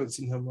 but I haven't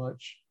seen him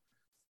much.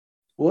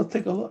 Well, let's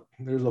take a look.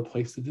 There's a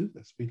place to do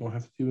this. We don't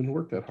have to even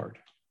work that hard.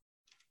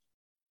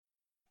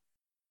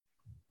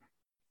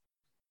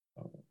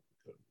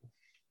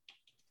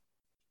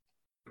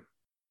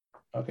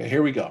 Okay,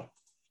 here we go.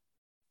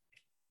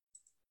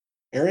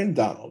 Aaron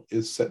Donald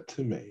is set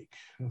to make,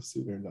 let's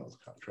see what Aaron Donald's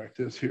contract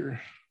is here.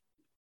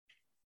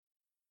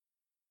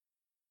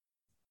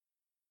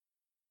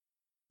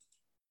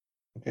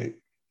 Okay,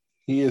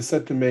 he is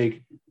set to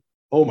make,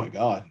 oh my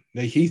God,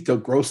 he's still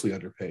grossly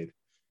underpaid.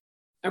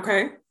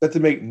 Okay. Set to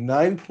make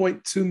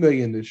 $9.2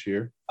 million this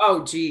year.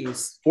 Oh,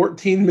 geez.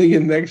 $14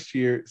 million next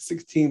year,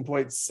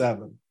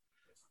 16.7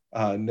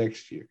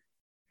 next year.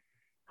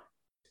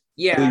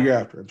 Yeah. The year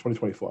after, in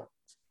 2024.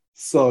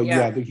 So,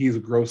 yeah, I think he's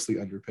grossly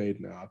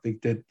underpaid now. I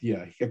think that,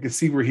 I can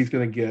see where he's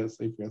going to get,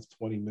 say, that's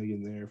 20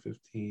 million there,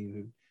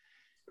 15.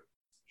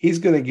 He's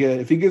going to get,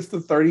 if he gets to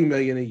 30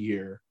 million a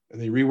year and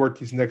they rework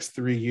these next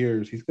 3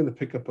 years, he's going to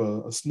pick up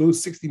a smooth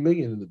 60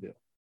 million in the deal.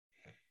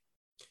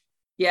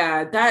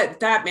 Yeah,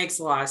 that makes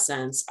a lot of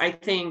sense. I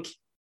think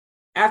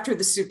after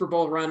the Super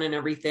Bowl run and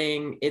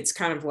everything, it's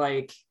kind of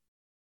like,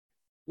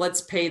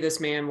 let's pay this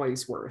man what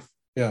he's worth.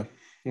 Yeah.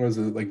 What was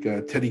it, like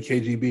Teddy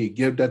KGB?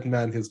 Give that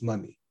man his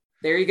money.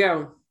 There you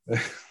go.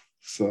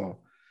 So,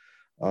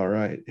 all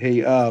right.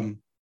 Hey,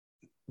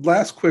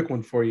 last quick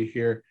one for you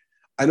here.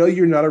 I know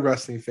you're not a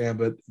wrestling fan,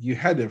 but you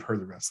had to have heard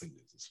the wrestling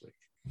news this week.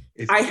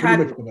 It's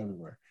pretty much from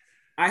everywhere.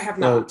 I have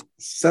not.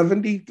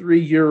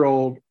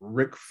 73-year-old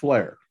Ric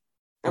Flair,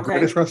 the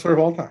greatest wrestler of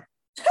all time.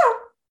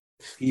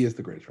 He is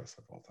the greatest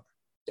wrestler of all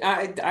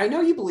time. I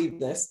know you believe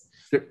this.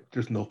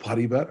 There's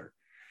nobody better.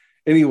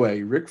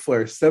 Anyway, Ric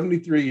Flair,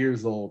 73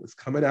 years old, is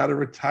coming out of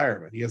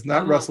retirement. He has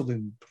not wrestled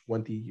in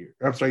 20 years.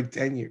 I'm sorry,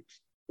 10 years.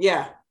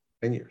 Yeah.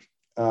 10 years.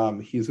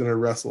 He's going to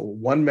wrestle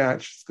one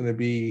match. It's going to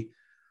be,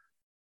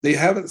 they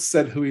haven't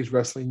said who he's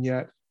wrestling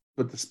yet,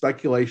 but the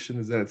speculation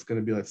is that it's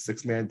going to be like a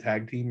 6-man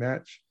tag team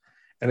match.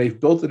 And they've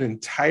built an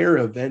entire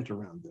event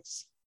around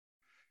this.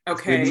 Okay.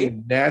 It's going to be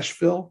in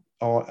Nashville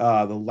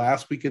the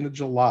last weekend of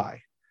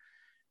July.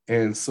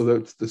 And so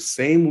that's the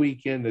same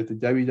weekend that the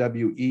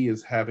WWE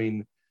is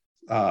having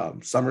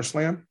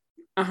SummerSlam.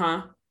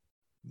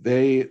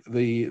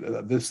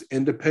 This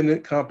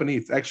independent company,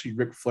 it's actually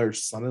Ric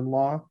Flair's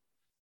son-in-law,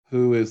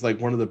 who is like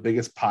one of the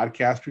biggest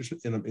podcasters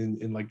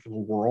in like the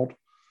world.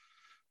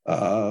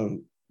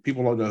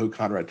 People don't know who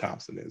Conrad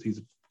Thompson is.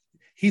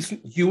 He's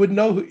you would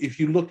know if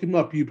you look him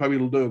up, you probably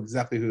know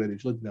exactly who that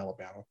is. He lives in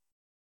Alabama.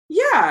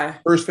 Yeah.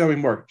 First Family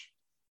Mortgage.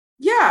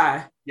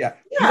 Yeah. Yeah.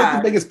 He's like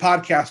the biggest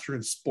podcaster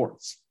in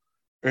sports.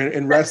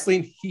 In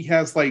wrestling, he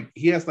has like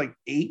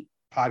 8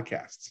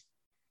 podcasts.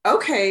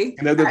 Okay.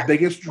 And they're the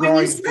biggest drawing.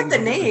 When you said the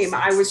name,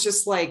 I was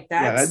just like,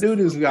 that's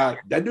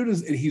that dude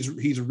is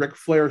he's Ric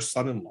Flair's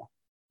son-in-law.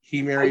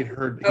 He married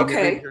her,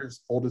 married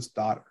his oldest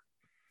daughter.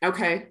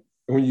 Okay.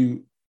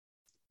 And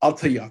I'll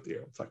tell you out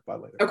there. We'll talk about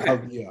it later.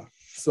 Okay. Yeah.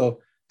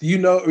 So do you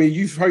know? I mean,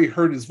 you've probably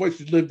heard his voice.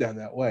 You live down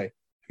that way. Have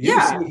you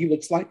ever seen what he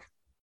looks like?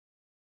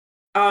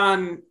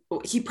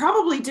 He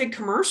probably did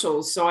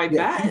commercials, so I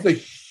bet he's a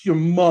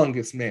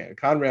humongous man.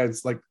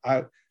 Conrad's like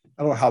I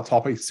don't know how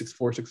tall, he's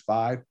 6'4",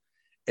 6'5",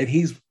 and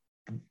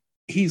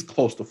he's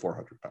close to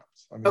 400 pounds.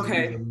 I mean,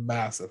 he's a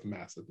massive,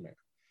 massive man.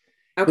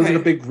 Okay. He looks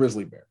like a big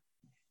grizzly bear.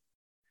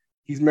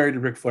 He's married to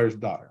Ric Flair's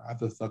daughter. I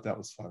just thought that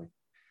was funny.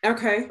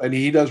 Okay. And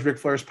he does Ric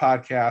Flair's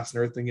podcast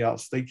and everything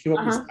else. They came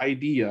up with this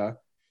idea.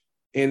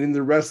 And in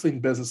the wrestling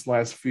business the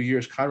last few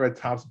years, Conrad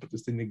Thompson put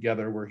this thing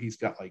together where he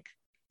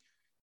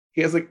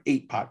has like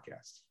 8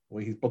 podcasts.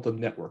 Well, he's built a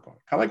network on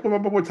it. Kind of like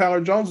what my boy Tyler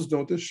Jones is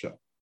doing with this show.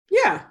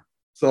 Yeah.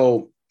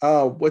 So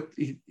what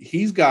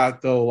he's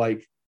got though,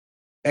 like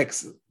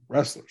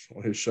ex-wrestlers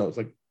on his shows,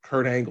 like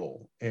Kurt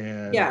Angle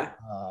and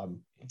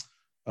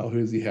who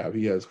does he have?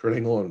 He has Kurt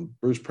Angle and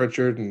Bruce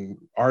Pritchard and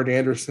Arn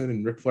Anderson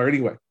and Ric Flair.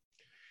 Anyway,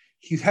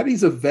 he's had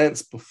these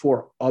events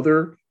before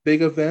other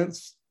big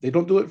events. They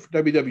don't do it for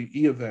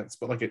WWE events,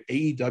 but like at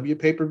AEW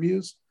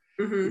pay-per-views,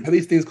 they have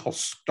these things called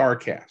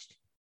Starcast.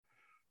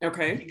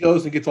 Okay. He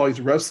goes and gets all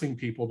these wrestling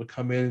people to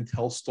come in and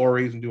tell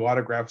stories and do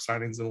autograph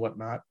signings and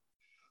whatnot.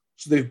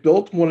 So they've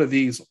built one of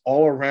these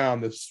all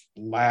around this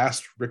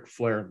last Ric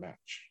Flair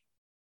match,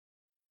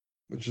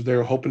 which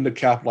they're hoping to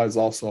capitalize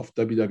also off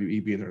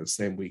WWE being there the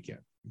same weekend.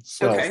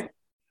 So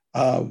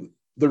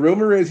the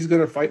rumor is he's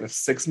going to fight in a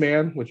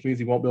 6-man, which means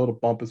he won't be able to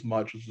bump as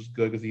much, which is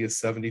good because he is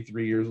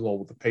 73 years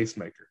old with a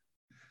pacemaker.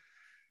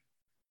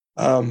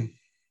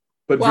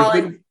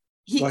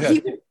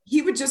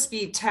 He would just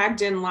be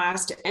tagged in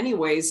last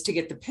anyways to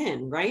get the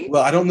pin, right?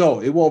 Well, I don't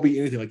know. It won't be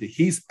anything like that.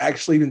 He's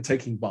actually been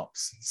taking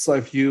bumps. So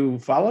if you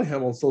follow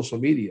him on social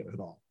media at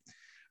all,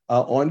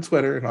 on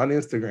Twitter and on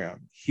Instagram,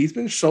 he's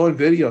been showing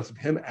videos of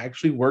him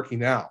actually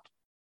working out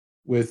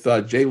with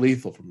Jay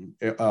Lethal from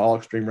All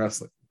Extreme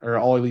Wrestling or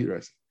All Elite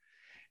Wrestling.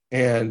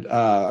 And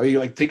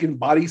like taking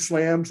body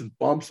slams and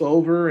bumps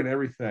over and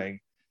everything.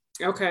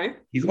 Okay.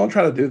 He's going to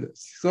try to do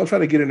this. He's going to try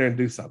to get in there and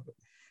do something.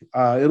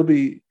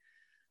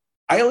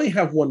 I only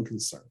have one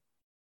concern.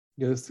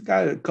 This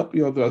guy I think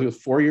it was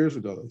 4 years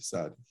ago, they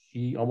said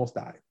he almost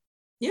died.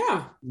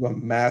 Yeah. It was a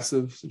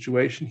massive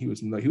situation. He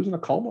was in a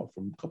coma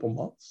for a couple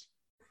months.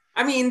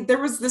 I mean, there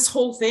was this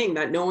whole thing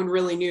that no one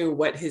really knew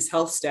what his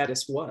health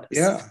status was.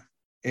 Yeah.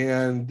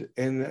 And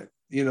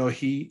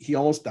he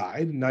almost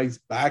died, and now he's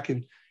back.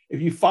 And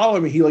if you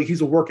follow him, he's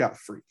a workout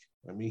freak.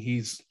 I mean,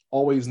 he's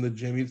always in the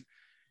gym. He's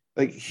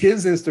like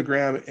his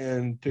Instagram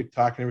and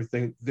TikTok and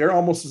everything, they're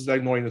almost as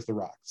annoying as The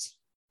Rock's.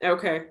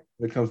 Okay.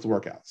 When it comes to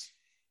workouts.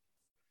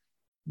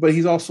 But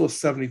he's also a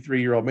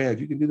 73-year-old man.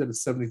 If you can do that at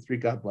 73,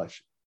 God bless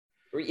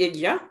you.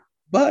 Yeah.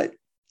 But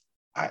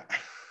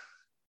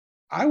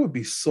I would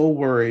be so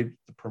worried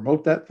to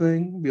promote that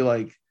thing. Be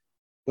like,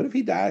 what if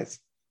he dies?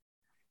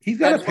 He's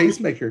got a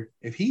pacemaker.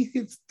 If he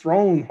gets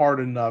thrown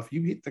hard enough,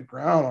 you hit the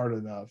ground hard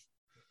enough,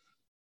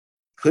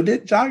 couldn't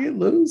it jog it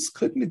loose?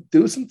 Couldn't it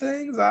do some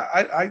things?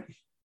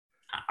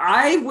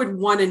 I would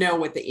want to know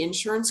what the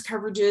insurance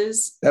coverage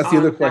is. That's the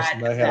other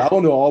question I had. I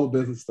don't know all the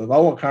business stuff. I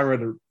want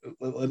Conrad to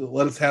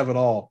let us have it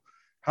all.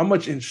 How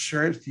much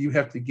insurance do you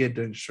have to get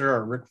to insure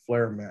a Ric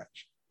Flair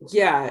match?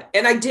 Yeah,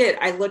 and I did.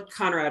 I looked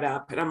Conrad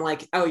up, and I'm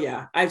like, oh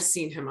yeah, I've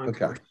seen him on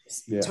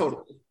commercials. Yeah.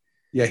 Totally.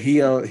 Yeah,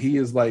 he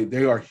is like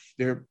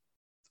they're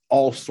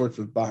all sorts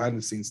of behind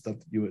the scenes stuff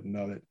that you wouldn't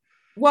know that.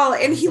 Well,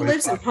 and he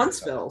lives in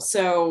Huntsville,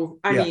 so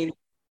I mean,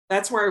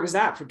 that's where I was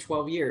at for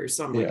 12 years.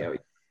 So I'm like, oh.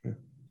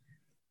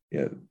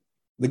 Yeah,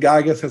 the guy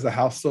I guess has a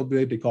house so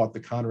big they call it the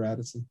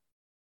Conradison.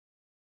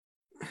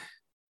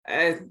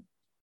 It's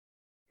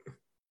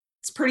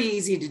pretty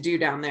easy to do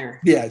down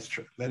there. Yeah, it's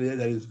true. That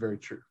is very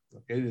true.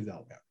 Okay, it is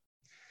Alabama.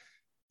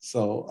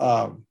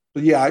 So,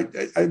 but yeah,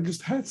 I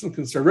just had some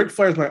concern. Ric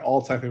Flair is my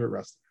all-time favorite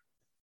wrestler.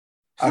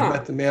 I've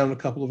met the man on a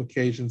couple of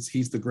occasions.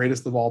 He's the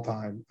greatest of all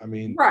time. I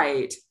mean,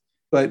 right.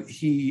 But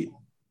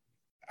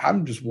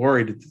I'm just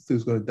worried that this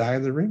dude's going to die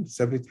in the ring.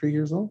 73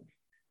 years old.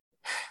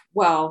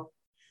 Well,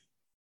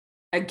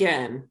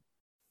 again,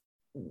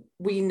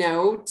 we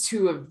know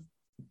to a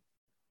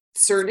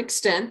certain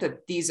extent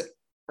that these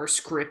are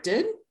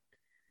scripted.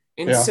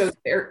 And so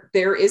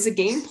there is a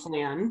game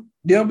plan.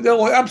 Yeah,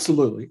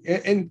 absolutely.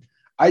 And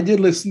I did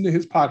listen to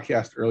his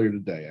podcast earlier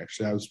today.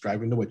 Actually, I was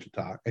driving to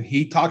Wichita, and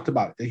he talked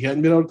about it. He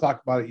hadn't been able to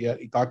talk about it yet.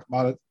 He talked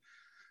about it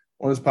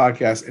on his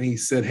podcast, and he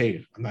said,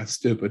 "Hey, I'm not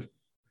stupid.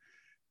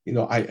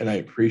 I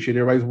appreciate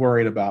everybody's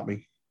worried about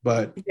me,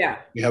 but yeah,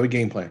 we have a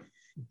game plan."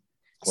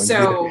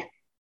 So,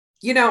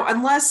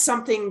 unless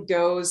something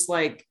goes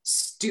like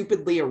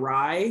stupidly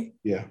awry,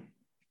 yeah,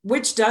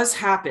 which does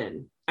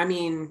happen. I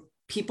mean,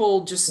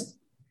 people just,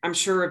 I'm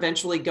sure,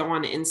 eventually go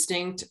on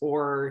instinct,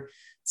 or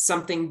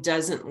something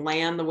doesn't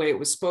land the way it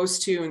was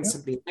supposed to, and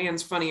something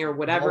lands funny or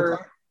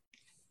whatever.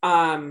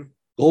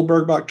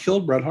 Goldberg about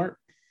killed Bret Hart.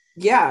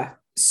 Yeah.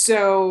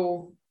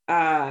 So,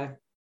 yeah.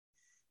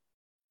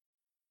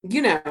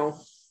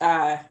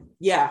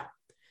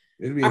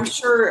 I'm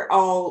sure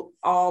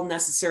all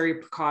necessary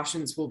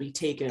precautions will be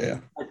taken. Yeah.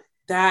 But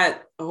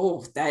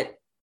that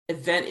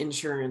event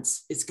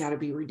insurance, it's got to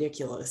be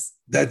ridiculous.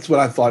 That's what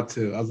I thought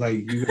too. I was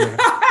like,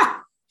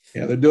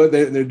 yeah, they're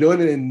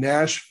doing it in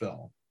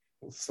Nashville.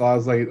 So I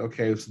was like,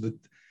 okay, so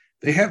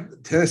they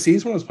have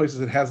Tennessee's one of those places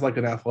that has like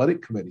an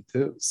athletic committee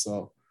too.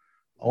 So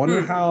I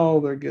wonder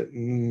how they're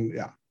getting.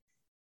 Yeah,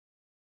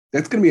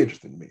 that's gonna be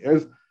interesting to me.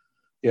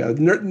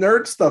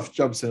 Nerd stuff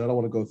jumps in. I don't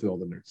want to go through all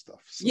the nerd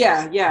stuff. So.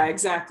 Yeah,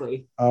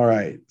 exactly. All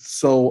right.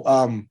 So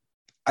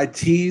I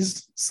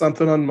teased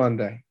something on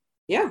Monday.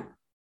 Yeah.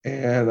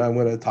 And I'm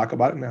going to talk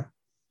about it now.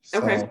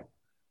 So, okay.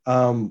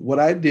 What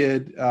I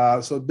did,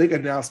 so big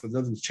announcement,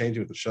 nothing's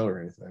changing with the show or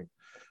anything.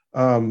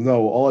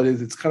 No, all it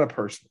is, it's kind of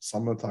personal. So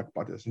I'm going to talk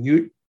about this.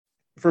 And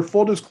for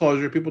full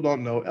disclosure, people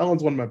don't know,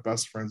 Ellen's one of my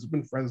best friends. We've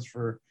been friends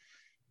for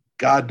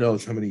God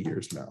knows how many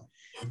years now.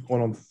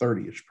 Going on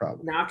 30-ish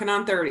probably. Knocking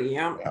on 30,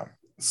 yeah.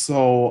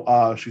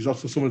 So she's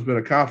also someone who's been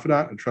a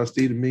confidant and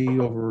trustee to me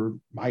over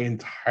my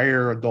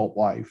entire adult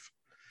life.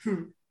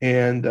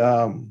 And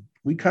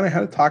we kind of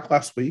had a talk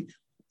last week.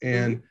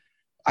 And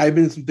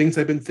some things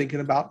I've been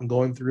thinking about and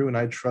going through, and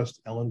I trust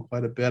Ellen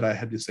quite a bit. I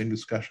had the same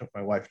discussion with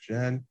my wife,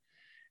 Jen.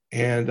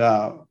 And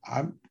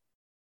I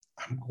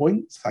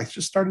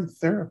just started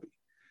therapy,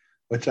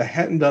 which I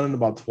hadn't done in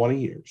about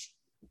 20 years.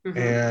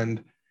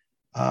 And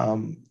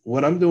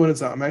what I'm doing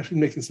is I'm actually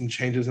making some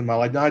changes in my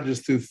life, not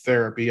just through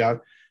therapy.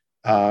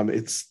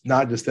 It's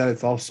not just that,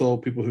 it's also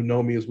people who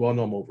know me as well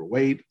know I'm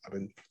overweight. I've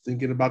been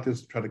thinking about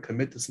this, trying to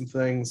commit to some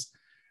things.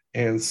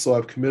 And so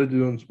I've committed to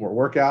doing some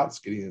more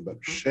workouts, getting in better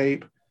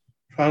shape,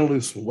 trying to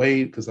lose some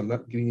weight because I'm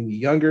not getting any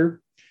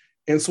younger.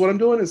 And so what I'm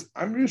doing is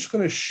I'm just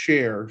going to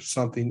share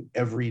something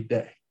every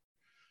day.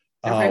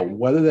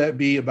 Whether that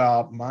be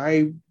about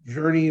my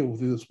journey with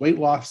this weight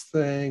loss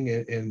thing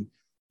and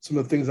some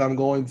of the things I'm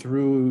going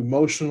through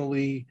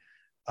emotionally.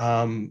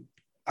 I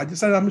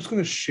decided I'm just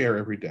going to share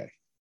every day.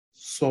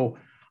 So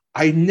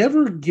I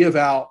never give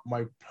out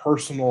my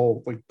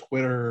personal like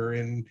Twitter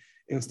and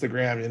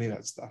Instagram, any of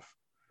that stuff.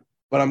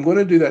 But I'm going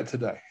to do that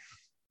today.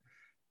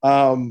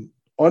 On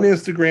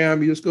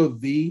Instagram, you just go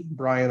the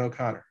Brian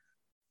O'Connor.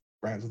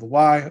 Brian's with a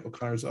Y,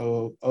 O'Connor's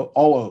all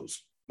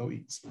O's, no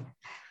E's.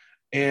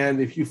 And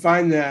if you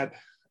find that,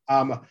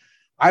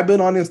 I've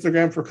been on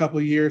Instagram for a couple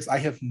of years. I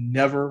have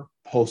never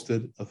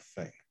posted a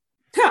thing.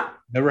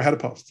 Never had a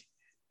post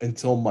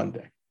until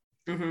Monday.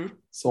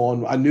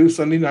 So I knew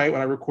Sunday night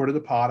when I recorded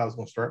the pod, I was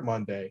going to start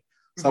Monday.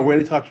 So I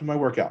waited to talk to my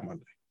workout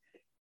Monday.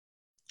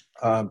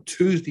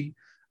 Tuesday,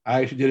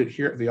 I actually did it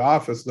here at the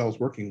office. I was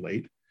working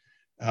late,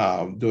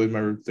 doing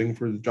my thing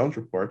for the Jones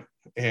Report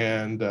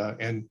and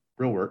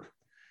real work.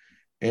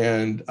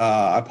 And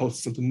I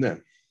posted something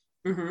then.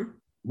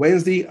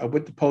 Wednesday, I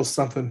went to post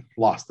something,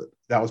 lost it.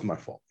 That was my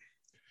fault.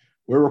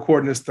 We're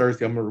recording this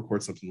Thursday. I'm going to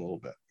record something a little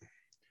bit.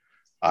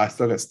 I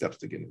still got steps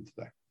to get in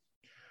today.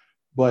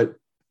 But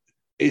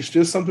it's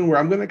just something where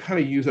I'm going to kind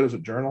of use it as a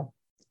journal.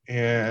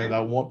 And I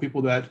want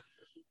people that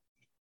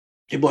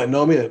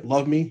know me, that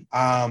love me.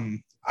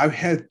 I've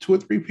had 2 or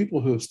 3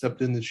 people who have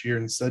stepped in this year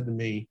and said to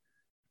me,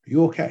 "Are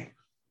you okay?"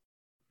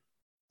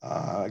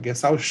 I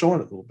guess I was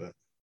showing it a little bit.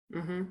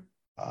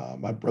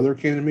 My brother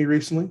came to me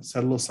recently,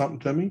 said a little something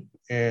to me.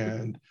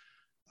 And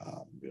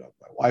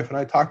my wife and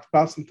I talked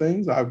about some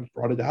things. I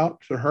brought it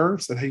out to her,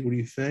 said, "Hey, what do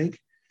you think?"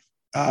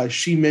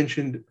 She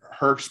mentioned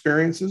her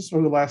experiences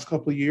over the last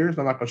couple of years.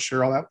 I'm not going to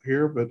share all that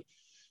here, but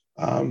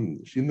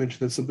she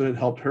mentioned that something that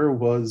helped her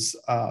was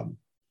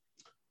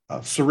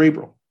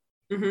Cerebral,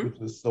 which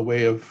is a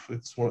way of,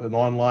 it's an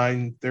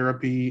online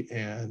therapy,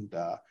 and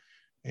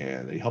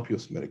they help you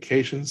with some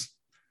medications.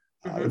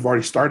 They've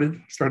already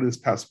started this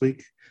past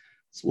week.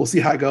 So we'll see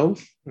how it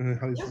goes and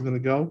how this is going to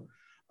go.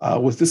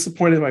 Was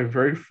disappointed in my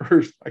very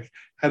first, I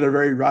had a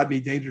very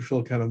Rodney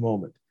Dangerfield kind of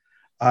moment.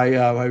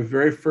 My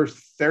very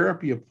first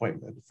therapy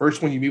appointment, the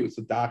first one you meet with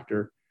the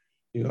doctor,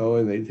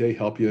 and they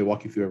help you, they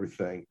walk you through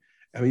everything.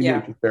 And then you meet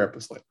with your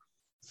therapist later.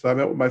 So I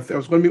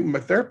was going to meet with my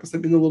therapist.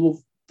 I'm in the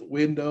little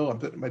window. I'm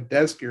sitting at my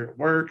desk here at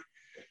work,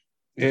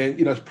 and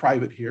it's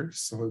private here,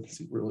 so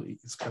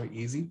it's kind of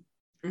easy.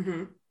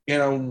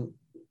 And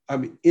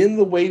I'm in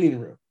the waiting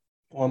room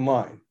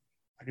online.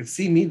 I could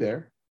see me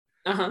there,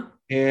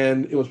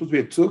 and it was supposed to be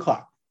at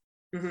 2:00.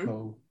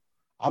 So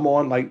I'm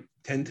on like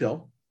 10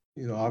 till.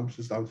 I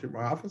was here at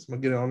my office. I'm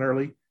gonna get on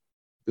early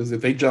because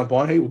if they jump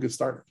on, hey, we'll get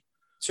started.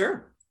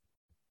 Sure.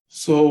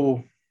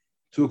 So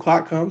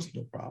 2:00 comes,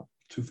 no problem.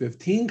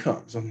 2:15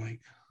 comes. I'm like,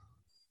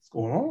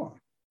 going on?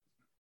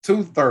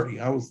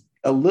 2:30. I was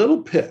a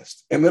little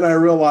pissed. And then I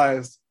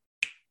realized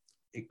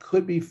it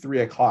could be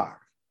 3:00.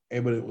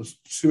 But it was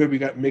too, maybe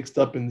got mixed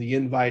up in the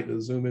invite,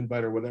 the Zoom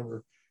invite or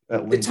whatever.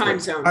 That the time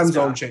zone. Time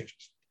zone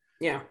changes.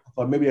 Yeah. I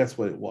thought maybe that's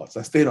what it was.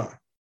 I stayed on.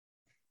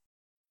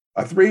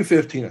 By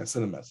 3:15, I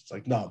sent a message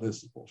like, no,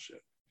 this is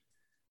bullshit.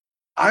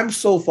 I'm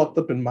so fucked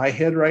up in my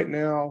head right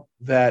now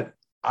that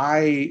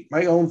my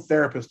own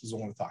therapist doesn't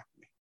want to talk to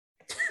me.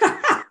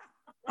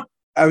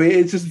 I mean,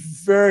 it's just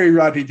very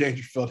Rodney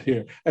Dangerfield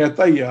here. And I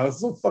tell you, I was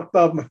so fucked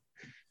up. My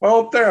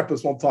own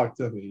therapist won't talk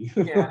to me.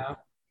 Yeah.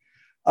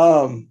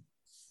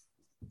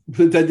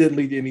 But that didn't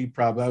lead to any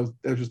problem.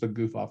 That was just a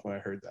goof off when I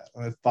heard that.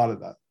 When I thought of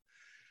that.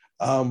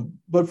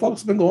 But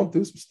folks have been going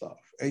through some stuff.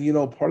 And,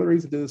 part of the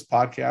reason I did this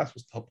podcast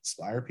was to help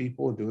inspire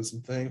people and doing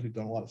some things. We've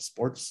done a lot of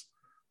sports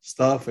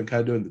stuff and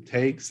kind of doing the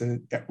takes,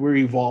 and we're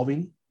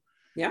evolving.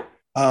 Yeah.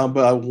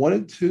 But I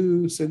wanted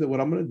to say that what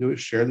I'm going to do is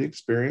share the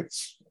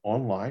experience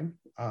online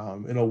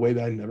in a way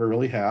that I never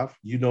really have.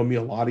 You know me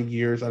a lot of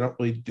years. I don't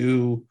really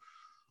do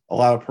a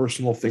lot of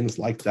personal things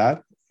like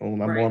that.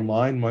 When I'm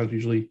online, mine's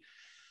usually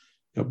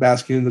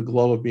basking in the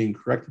glow of being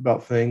correct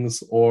about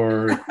things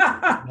or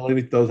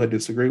only those I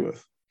disagree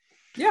with.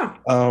 Yeah.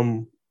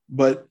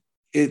 But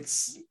it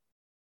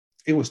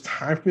was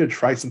time for me to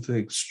try something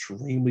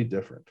extremely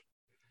different.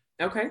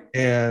 Okay.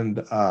 And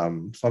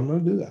so I'm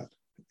going to do that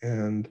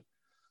and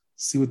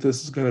see what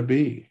this is going to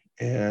be.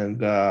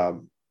 And,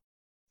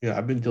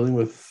 I've been dealing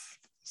with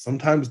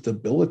sometimes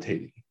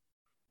debilitating,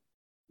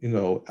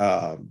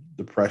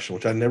 depression,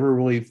 which I never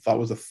really thought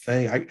was a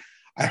thing.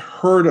 I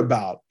heard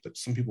about that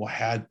some people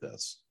had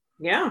this.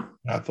 Yeah.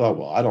 And I thought,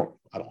 well, I don't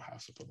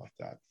have something like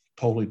that.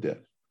 Totally did.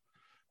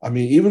 I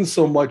mean, even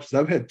so much as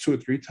I've had 2 or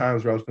 3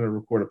 times where I was going to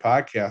record a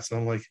podcast, and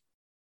I'm like,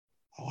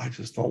 oh, I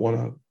just don't want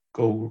to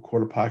go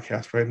record a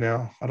podcast right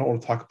now. I don't want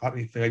to talk about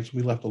anything. I just want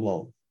to be left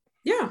alone.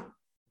 Yeah.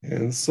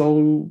 And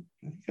so,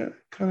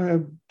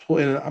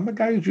 I'm a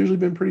guy who's usually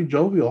been pretty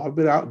jovial. I've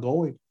been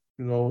outgoing,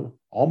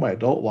 all my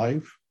adult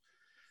life.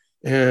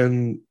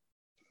 And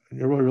I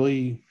never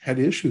really had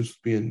issues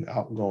being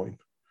outgoing.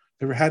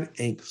 Never had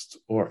angst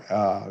or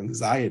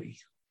anxiety.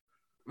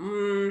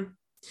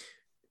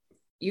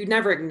 You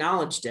never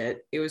acknowledged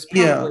it. It was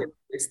probably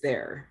always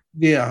there.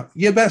 Yeah.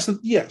 Yeah.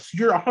 Yes,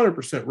 you're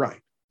 100% right.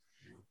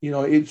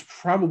 It's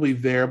probably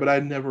there, but I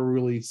never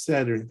really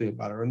said anything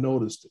about it or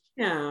noticed it.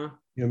 Yeah.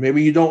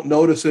 Maybe you don't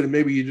notice it and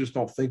maybe you just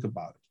don't think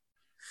about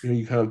it.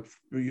 You kind of,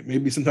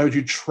 maybe sometimes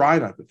you try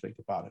not to think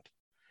about it.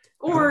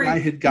 Or I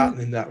had gotten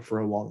in that for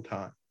a long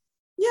time.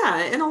 Yeah.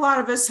 And a lot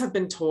of us have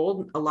been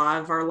told a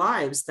lot of our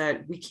lives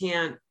that we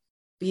can't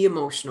be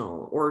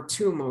emotional or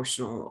too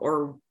emotional,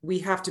 or we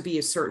have to be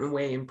a certain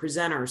way and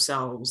present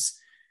ourselves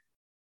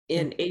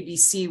in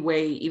ABC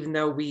way, even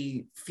though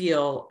we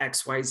feel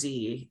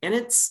XYZ. And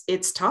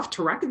it's tough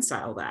to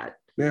reconcile that.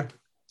 Yeah.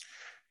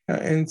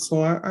 And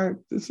so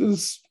this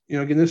is,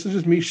 again, this is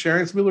just me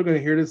sharing. Some people are going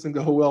to hear this and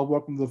go, oh, well,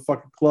 welcome to the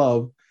fucking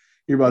club.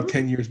 You're about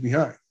 10 years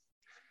behind.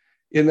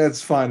 And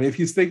that's fine. If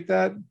you think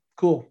that,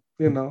 cool.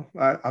 I'm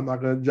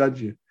not going to judge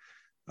you.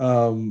 But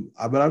I'm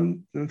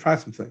going to try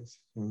some things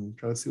and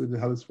try to see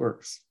how this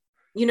works.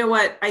 You know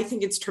what? I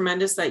think it's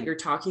tremendous that you're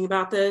talking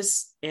about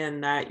this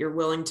and that you're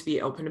willing to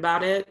be open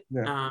about it.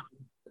 Yeah.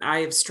 I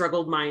have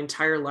struggled my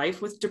entire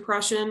life with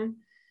depression.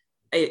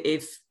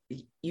 If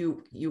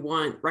you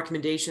want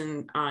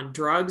recommendation on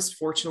drugs,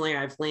 fortunately,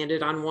 I've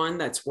landed on one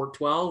that's worked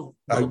well.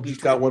 I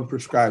just got one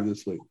prescribed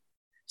this week.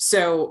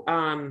 So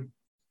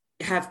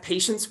have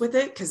patience with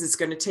it, because it's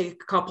going to take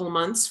a couple of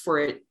months for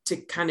it to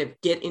kind of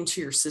get into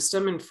your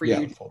system and for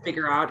you to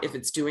figure out if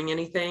it's doing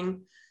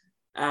anything.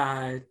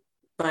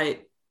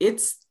 But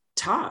it's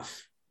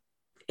tough.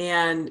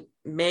 And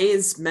May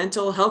is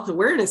Mental Health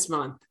Awareness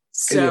Month.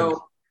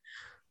 So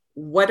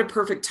what a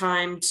perfect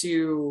time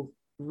to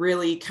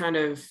really kind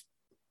of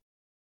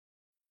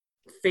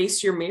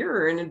face your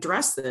mirror and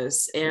address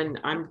this. And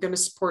I'm going to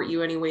support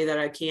you any way that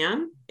I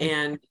can.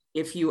 And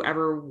if you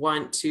ever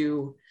want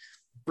to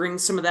bring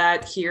some of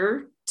that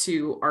here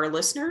to our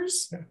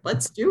listeners,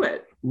 let's do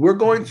it. We're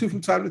going to,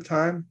 from time to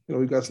time,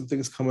 we've got some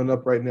things coming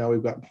up right now.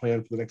 We've got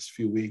planned for the next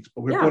few weeks,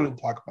 but we're going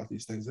to talk about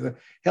these things. And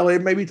hell,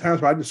 it may be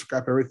times where I just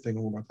scrap everything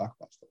and we're going to talk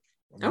about stuff.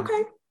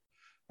 Okay.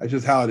 That's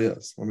just how it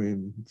is.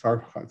 It's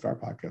our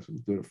podcast. We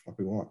do what the fuck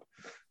we want.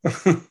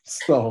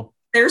 So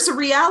there's a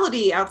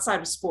reality outside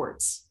of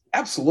sports.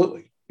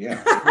 Absolutely.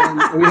 Yeah.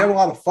 And we have a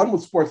lot of fun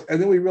with sports.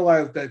 And then we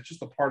realize that it's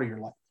just a part of your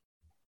life.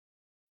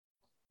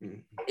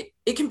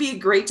 It can be a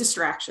great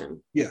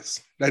distraction.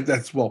 Yes,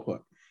 that's well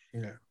put.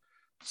 Yeah.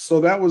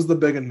 So that was the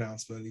big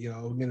announcement.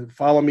 Again,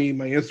 follow me.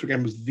 My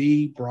Instagram is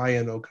the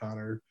Brian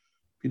O'Connor.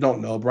 If you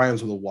don't know,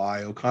 Brian's with a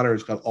Y. O'Connor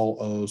has got all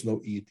O's,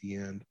 no E at the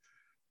end.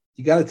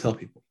 You got to tell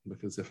people,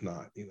 because if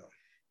not,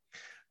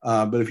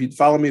 but if you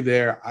follow me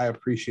there, I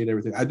appreciate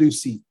everything. I do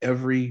see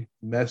every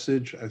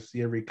message. I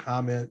see every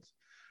comment.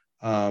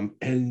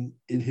 And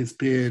it has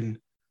been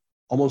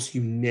almost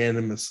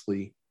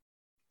unanimously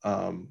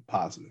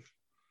positive.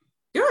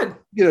 Good.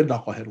 Get a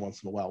knucklehead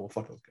once in a while. Well,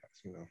 fuck those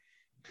guys,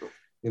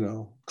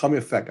 call me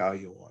a fat guy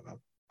you want.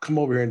 I'll come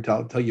over here and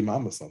tell your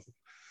mama something.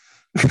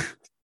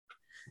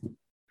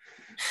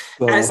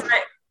 So,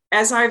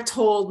 as I've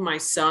told my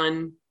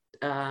son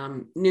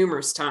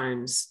numerous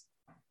times,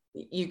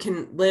 you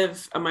can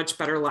live a much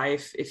better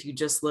life if you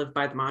just live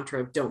by the mantra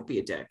of don't be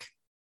a dick.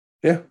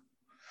 Yeah.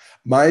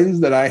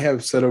 Mine that I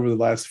have said over the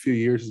last few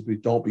years is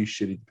don't be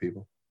shitty to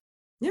people.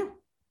 Yeah.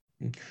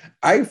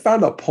 I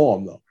found a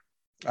poem, though.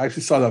 I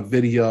actually saw that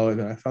video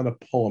and I found a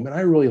poem, and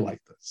I really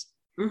like this.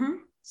 Mm-hmm.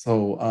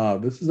 So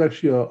this is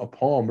actually a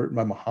poem written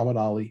by Muhammad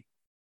Ali.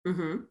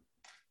 Mm-hmm.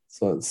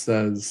 So it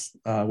says,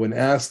 when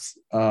asked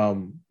how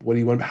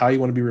you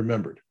want to be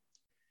remembered,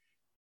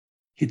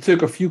 he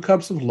took a few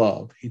cups of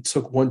love. He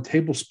took 1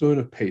 tablespoon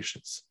of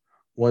patience,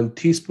 1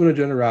 teaspoon of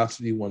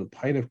generosity, 1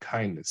 pint of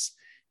kindness.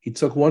 He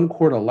took 1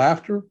 quart of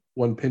laughter,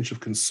 1 pinch of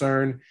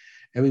concern,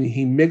 and then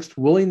he mixed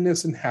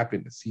willingness and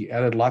happiness. He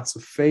added lots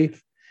of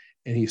faith,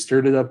 and he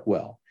stirred it up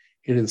well.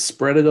 He then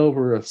spread it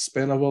over a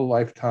span of a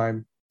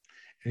lifetime,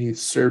 and he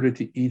served it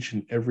to each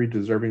and every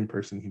deserving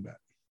person he met.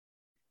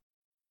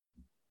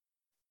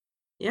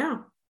 Yeah.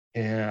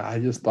 And I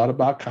just thought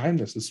about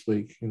kindness this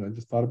week. I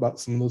just thought about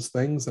some of those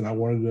things, and I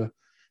wanted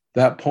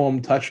that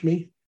poem touched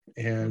me.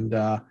 And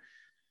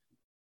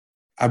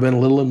I've been a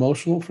little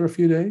emotional for a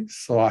few days,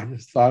 so I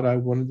just thought I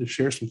wanted to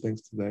share some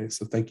things today.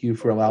 So thank you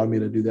for allowing me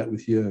to do that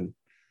with you. And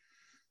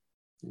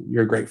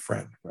you're a great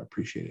friend. I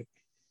appreciate it.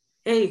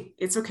 Hey,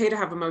 it's okay to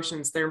have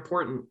emotions. They're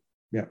important.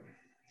 Yeah.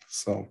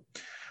 So,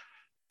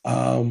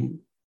 do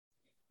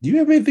you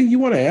have anything you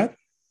want to add?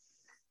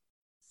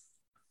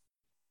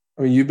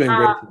 I mean, you've been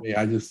great to me.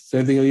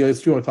 Anything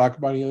else you want to talk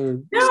about?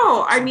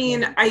 No, I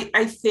mean,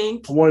 I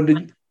think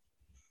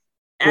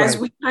as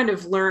we kind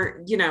of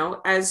learn,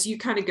 as you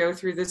kind of go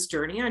through this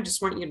journey, I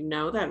just want you to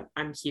know that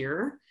I'm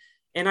here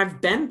and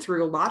I've been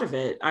through a lot of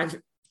it. I've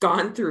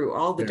gone through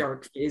all the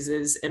dark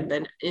phases and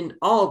been in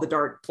all the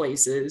dark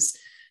places.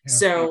 Yeah.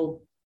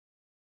 So,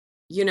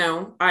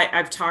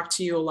 I've talked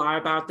to you a lot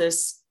about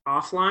this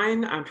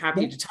offline. I'm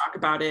happy to talk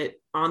about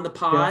it on the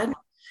pod.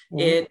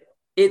 Yeah.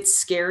 It's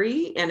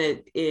scary and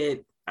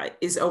it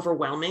is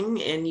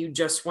overwhelming and you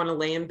just want to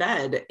lay in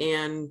bed.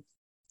 And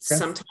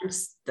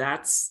sometimes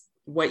that's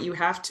what you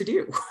have to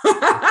do.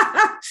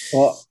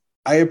 Well,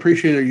 I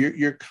appreciate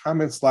your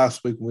comments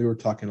last week when we were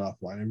talking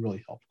offline. It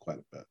really helped quite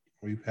a bit.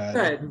 We've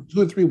had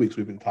 2 or 3 weeks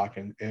we've been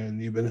talking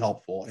and you've been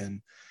helpful.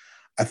 And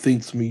I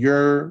think some of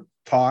your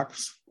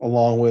talks,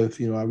 along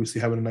with, obviously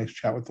having a nice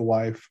chat with the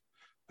wife,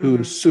 who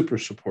is super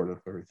supportive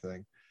of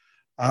everything,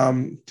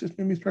 just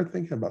made me start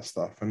thinking about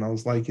stuff. And I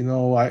was like,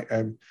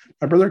 my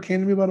brother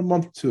came to me about a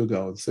month or 2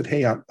 ago and said,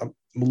 hey, I'm a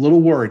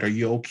little worried. Are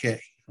you okay?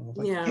 I was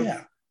like,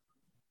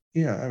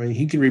 yeah. I mean,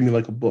 he can read me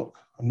like a book.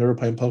 I'm never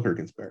playing poker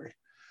against Barry.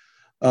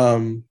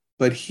 But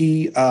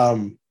it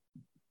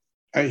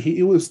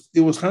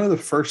was kind of the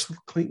first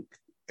clink.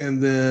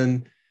 And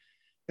then,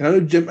 I know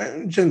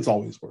Jen's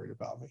always worried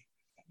about me,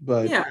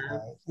 but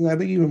I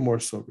think even more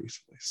so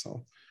recently.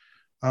 So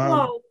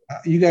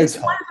you guys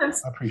help.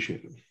 I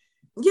appreciate it.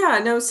 Yeah,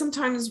 no,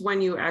 sometimes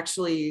when you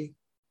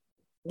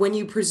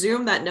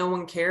presume that no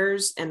one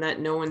cares and that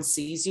no one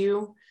sees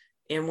you,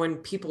 and when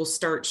people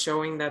start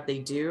showing that they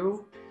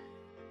do,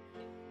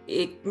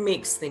 it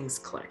makes things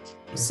click.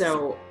 Yes.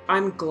 So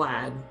I'm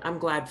glad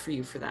for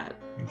you for that.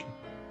 Thank you.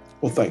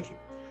 Well, thank you.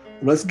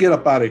 Let's get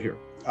up out of here.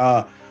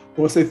 I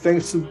want to say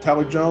thanks to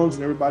Tyler Jones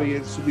and everybody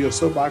at Studio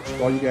Soapbox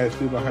for all you guys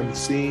do behind the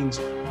scenes.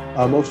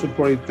 Most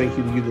importantly, thank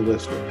you to you, the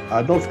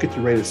listener. Don't forget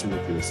to rate us and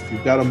review us. If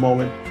you've got a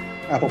moment,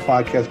 Apple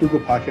Podcasts, Google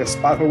Podcasts,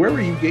 Spotify,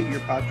 wherever you get your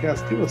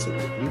podcasts, give us a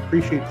review. We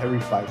appreciate every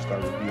 5-star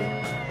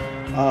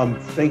review.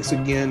 Thanks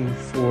again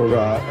for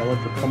Ellen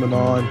for coming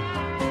on.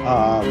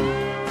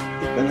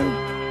 It's been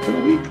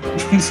a week.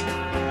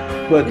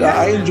 But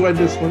I enjoyed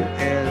this one,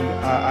 and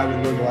I've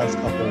enjoyed the last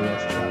couple of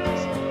us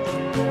chats.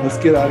 So let's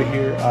get out of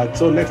here.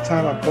 Until next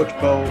time, I'm Coach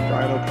Bo,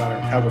 Brian O'Connor.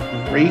 Have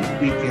a great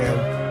weekend.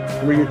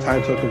 Remember your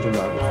time tokens are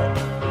not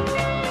with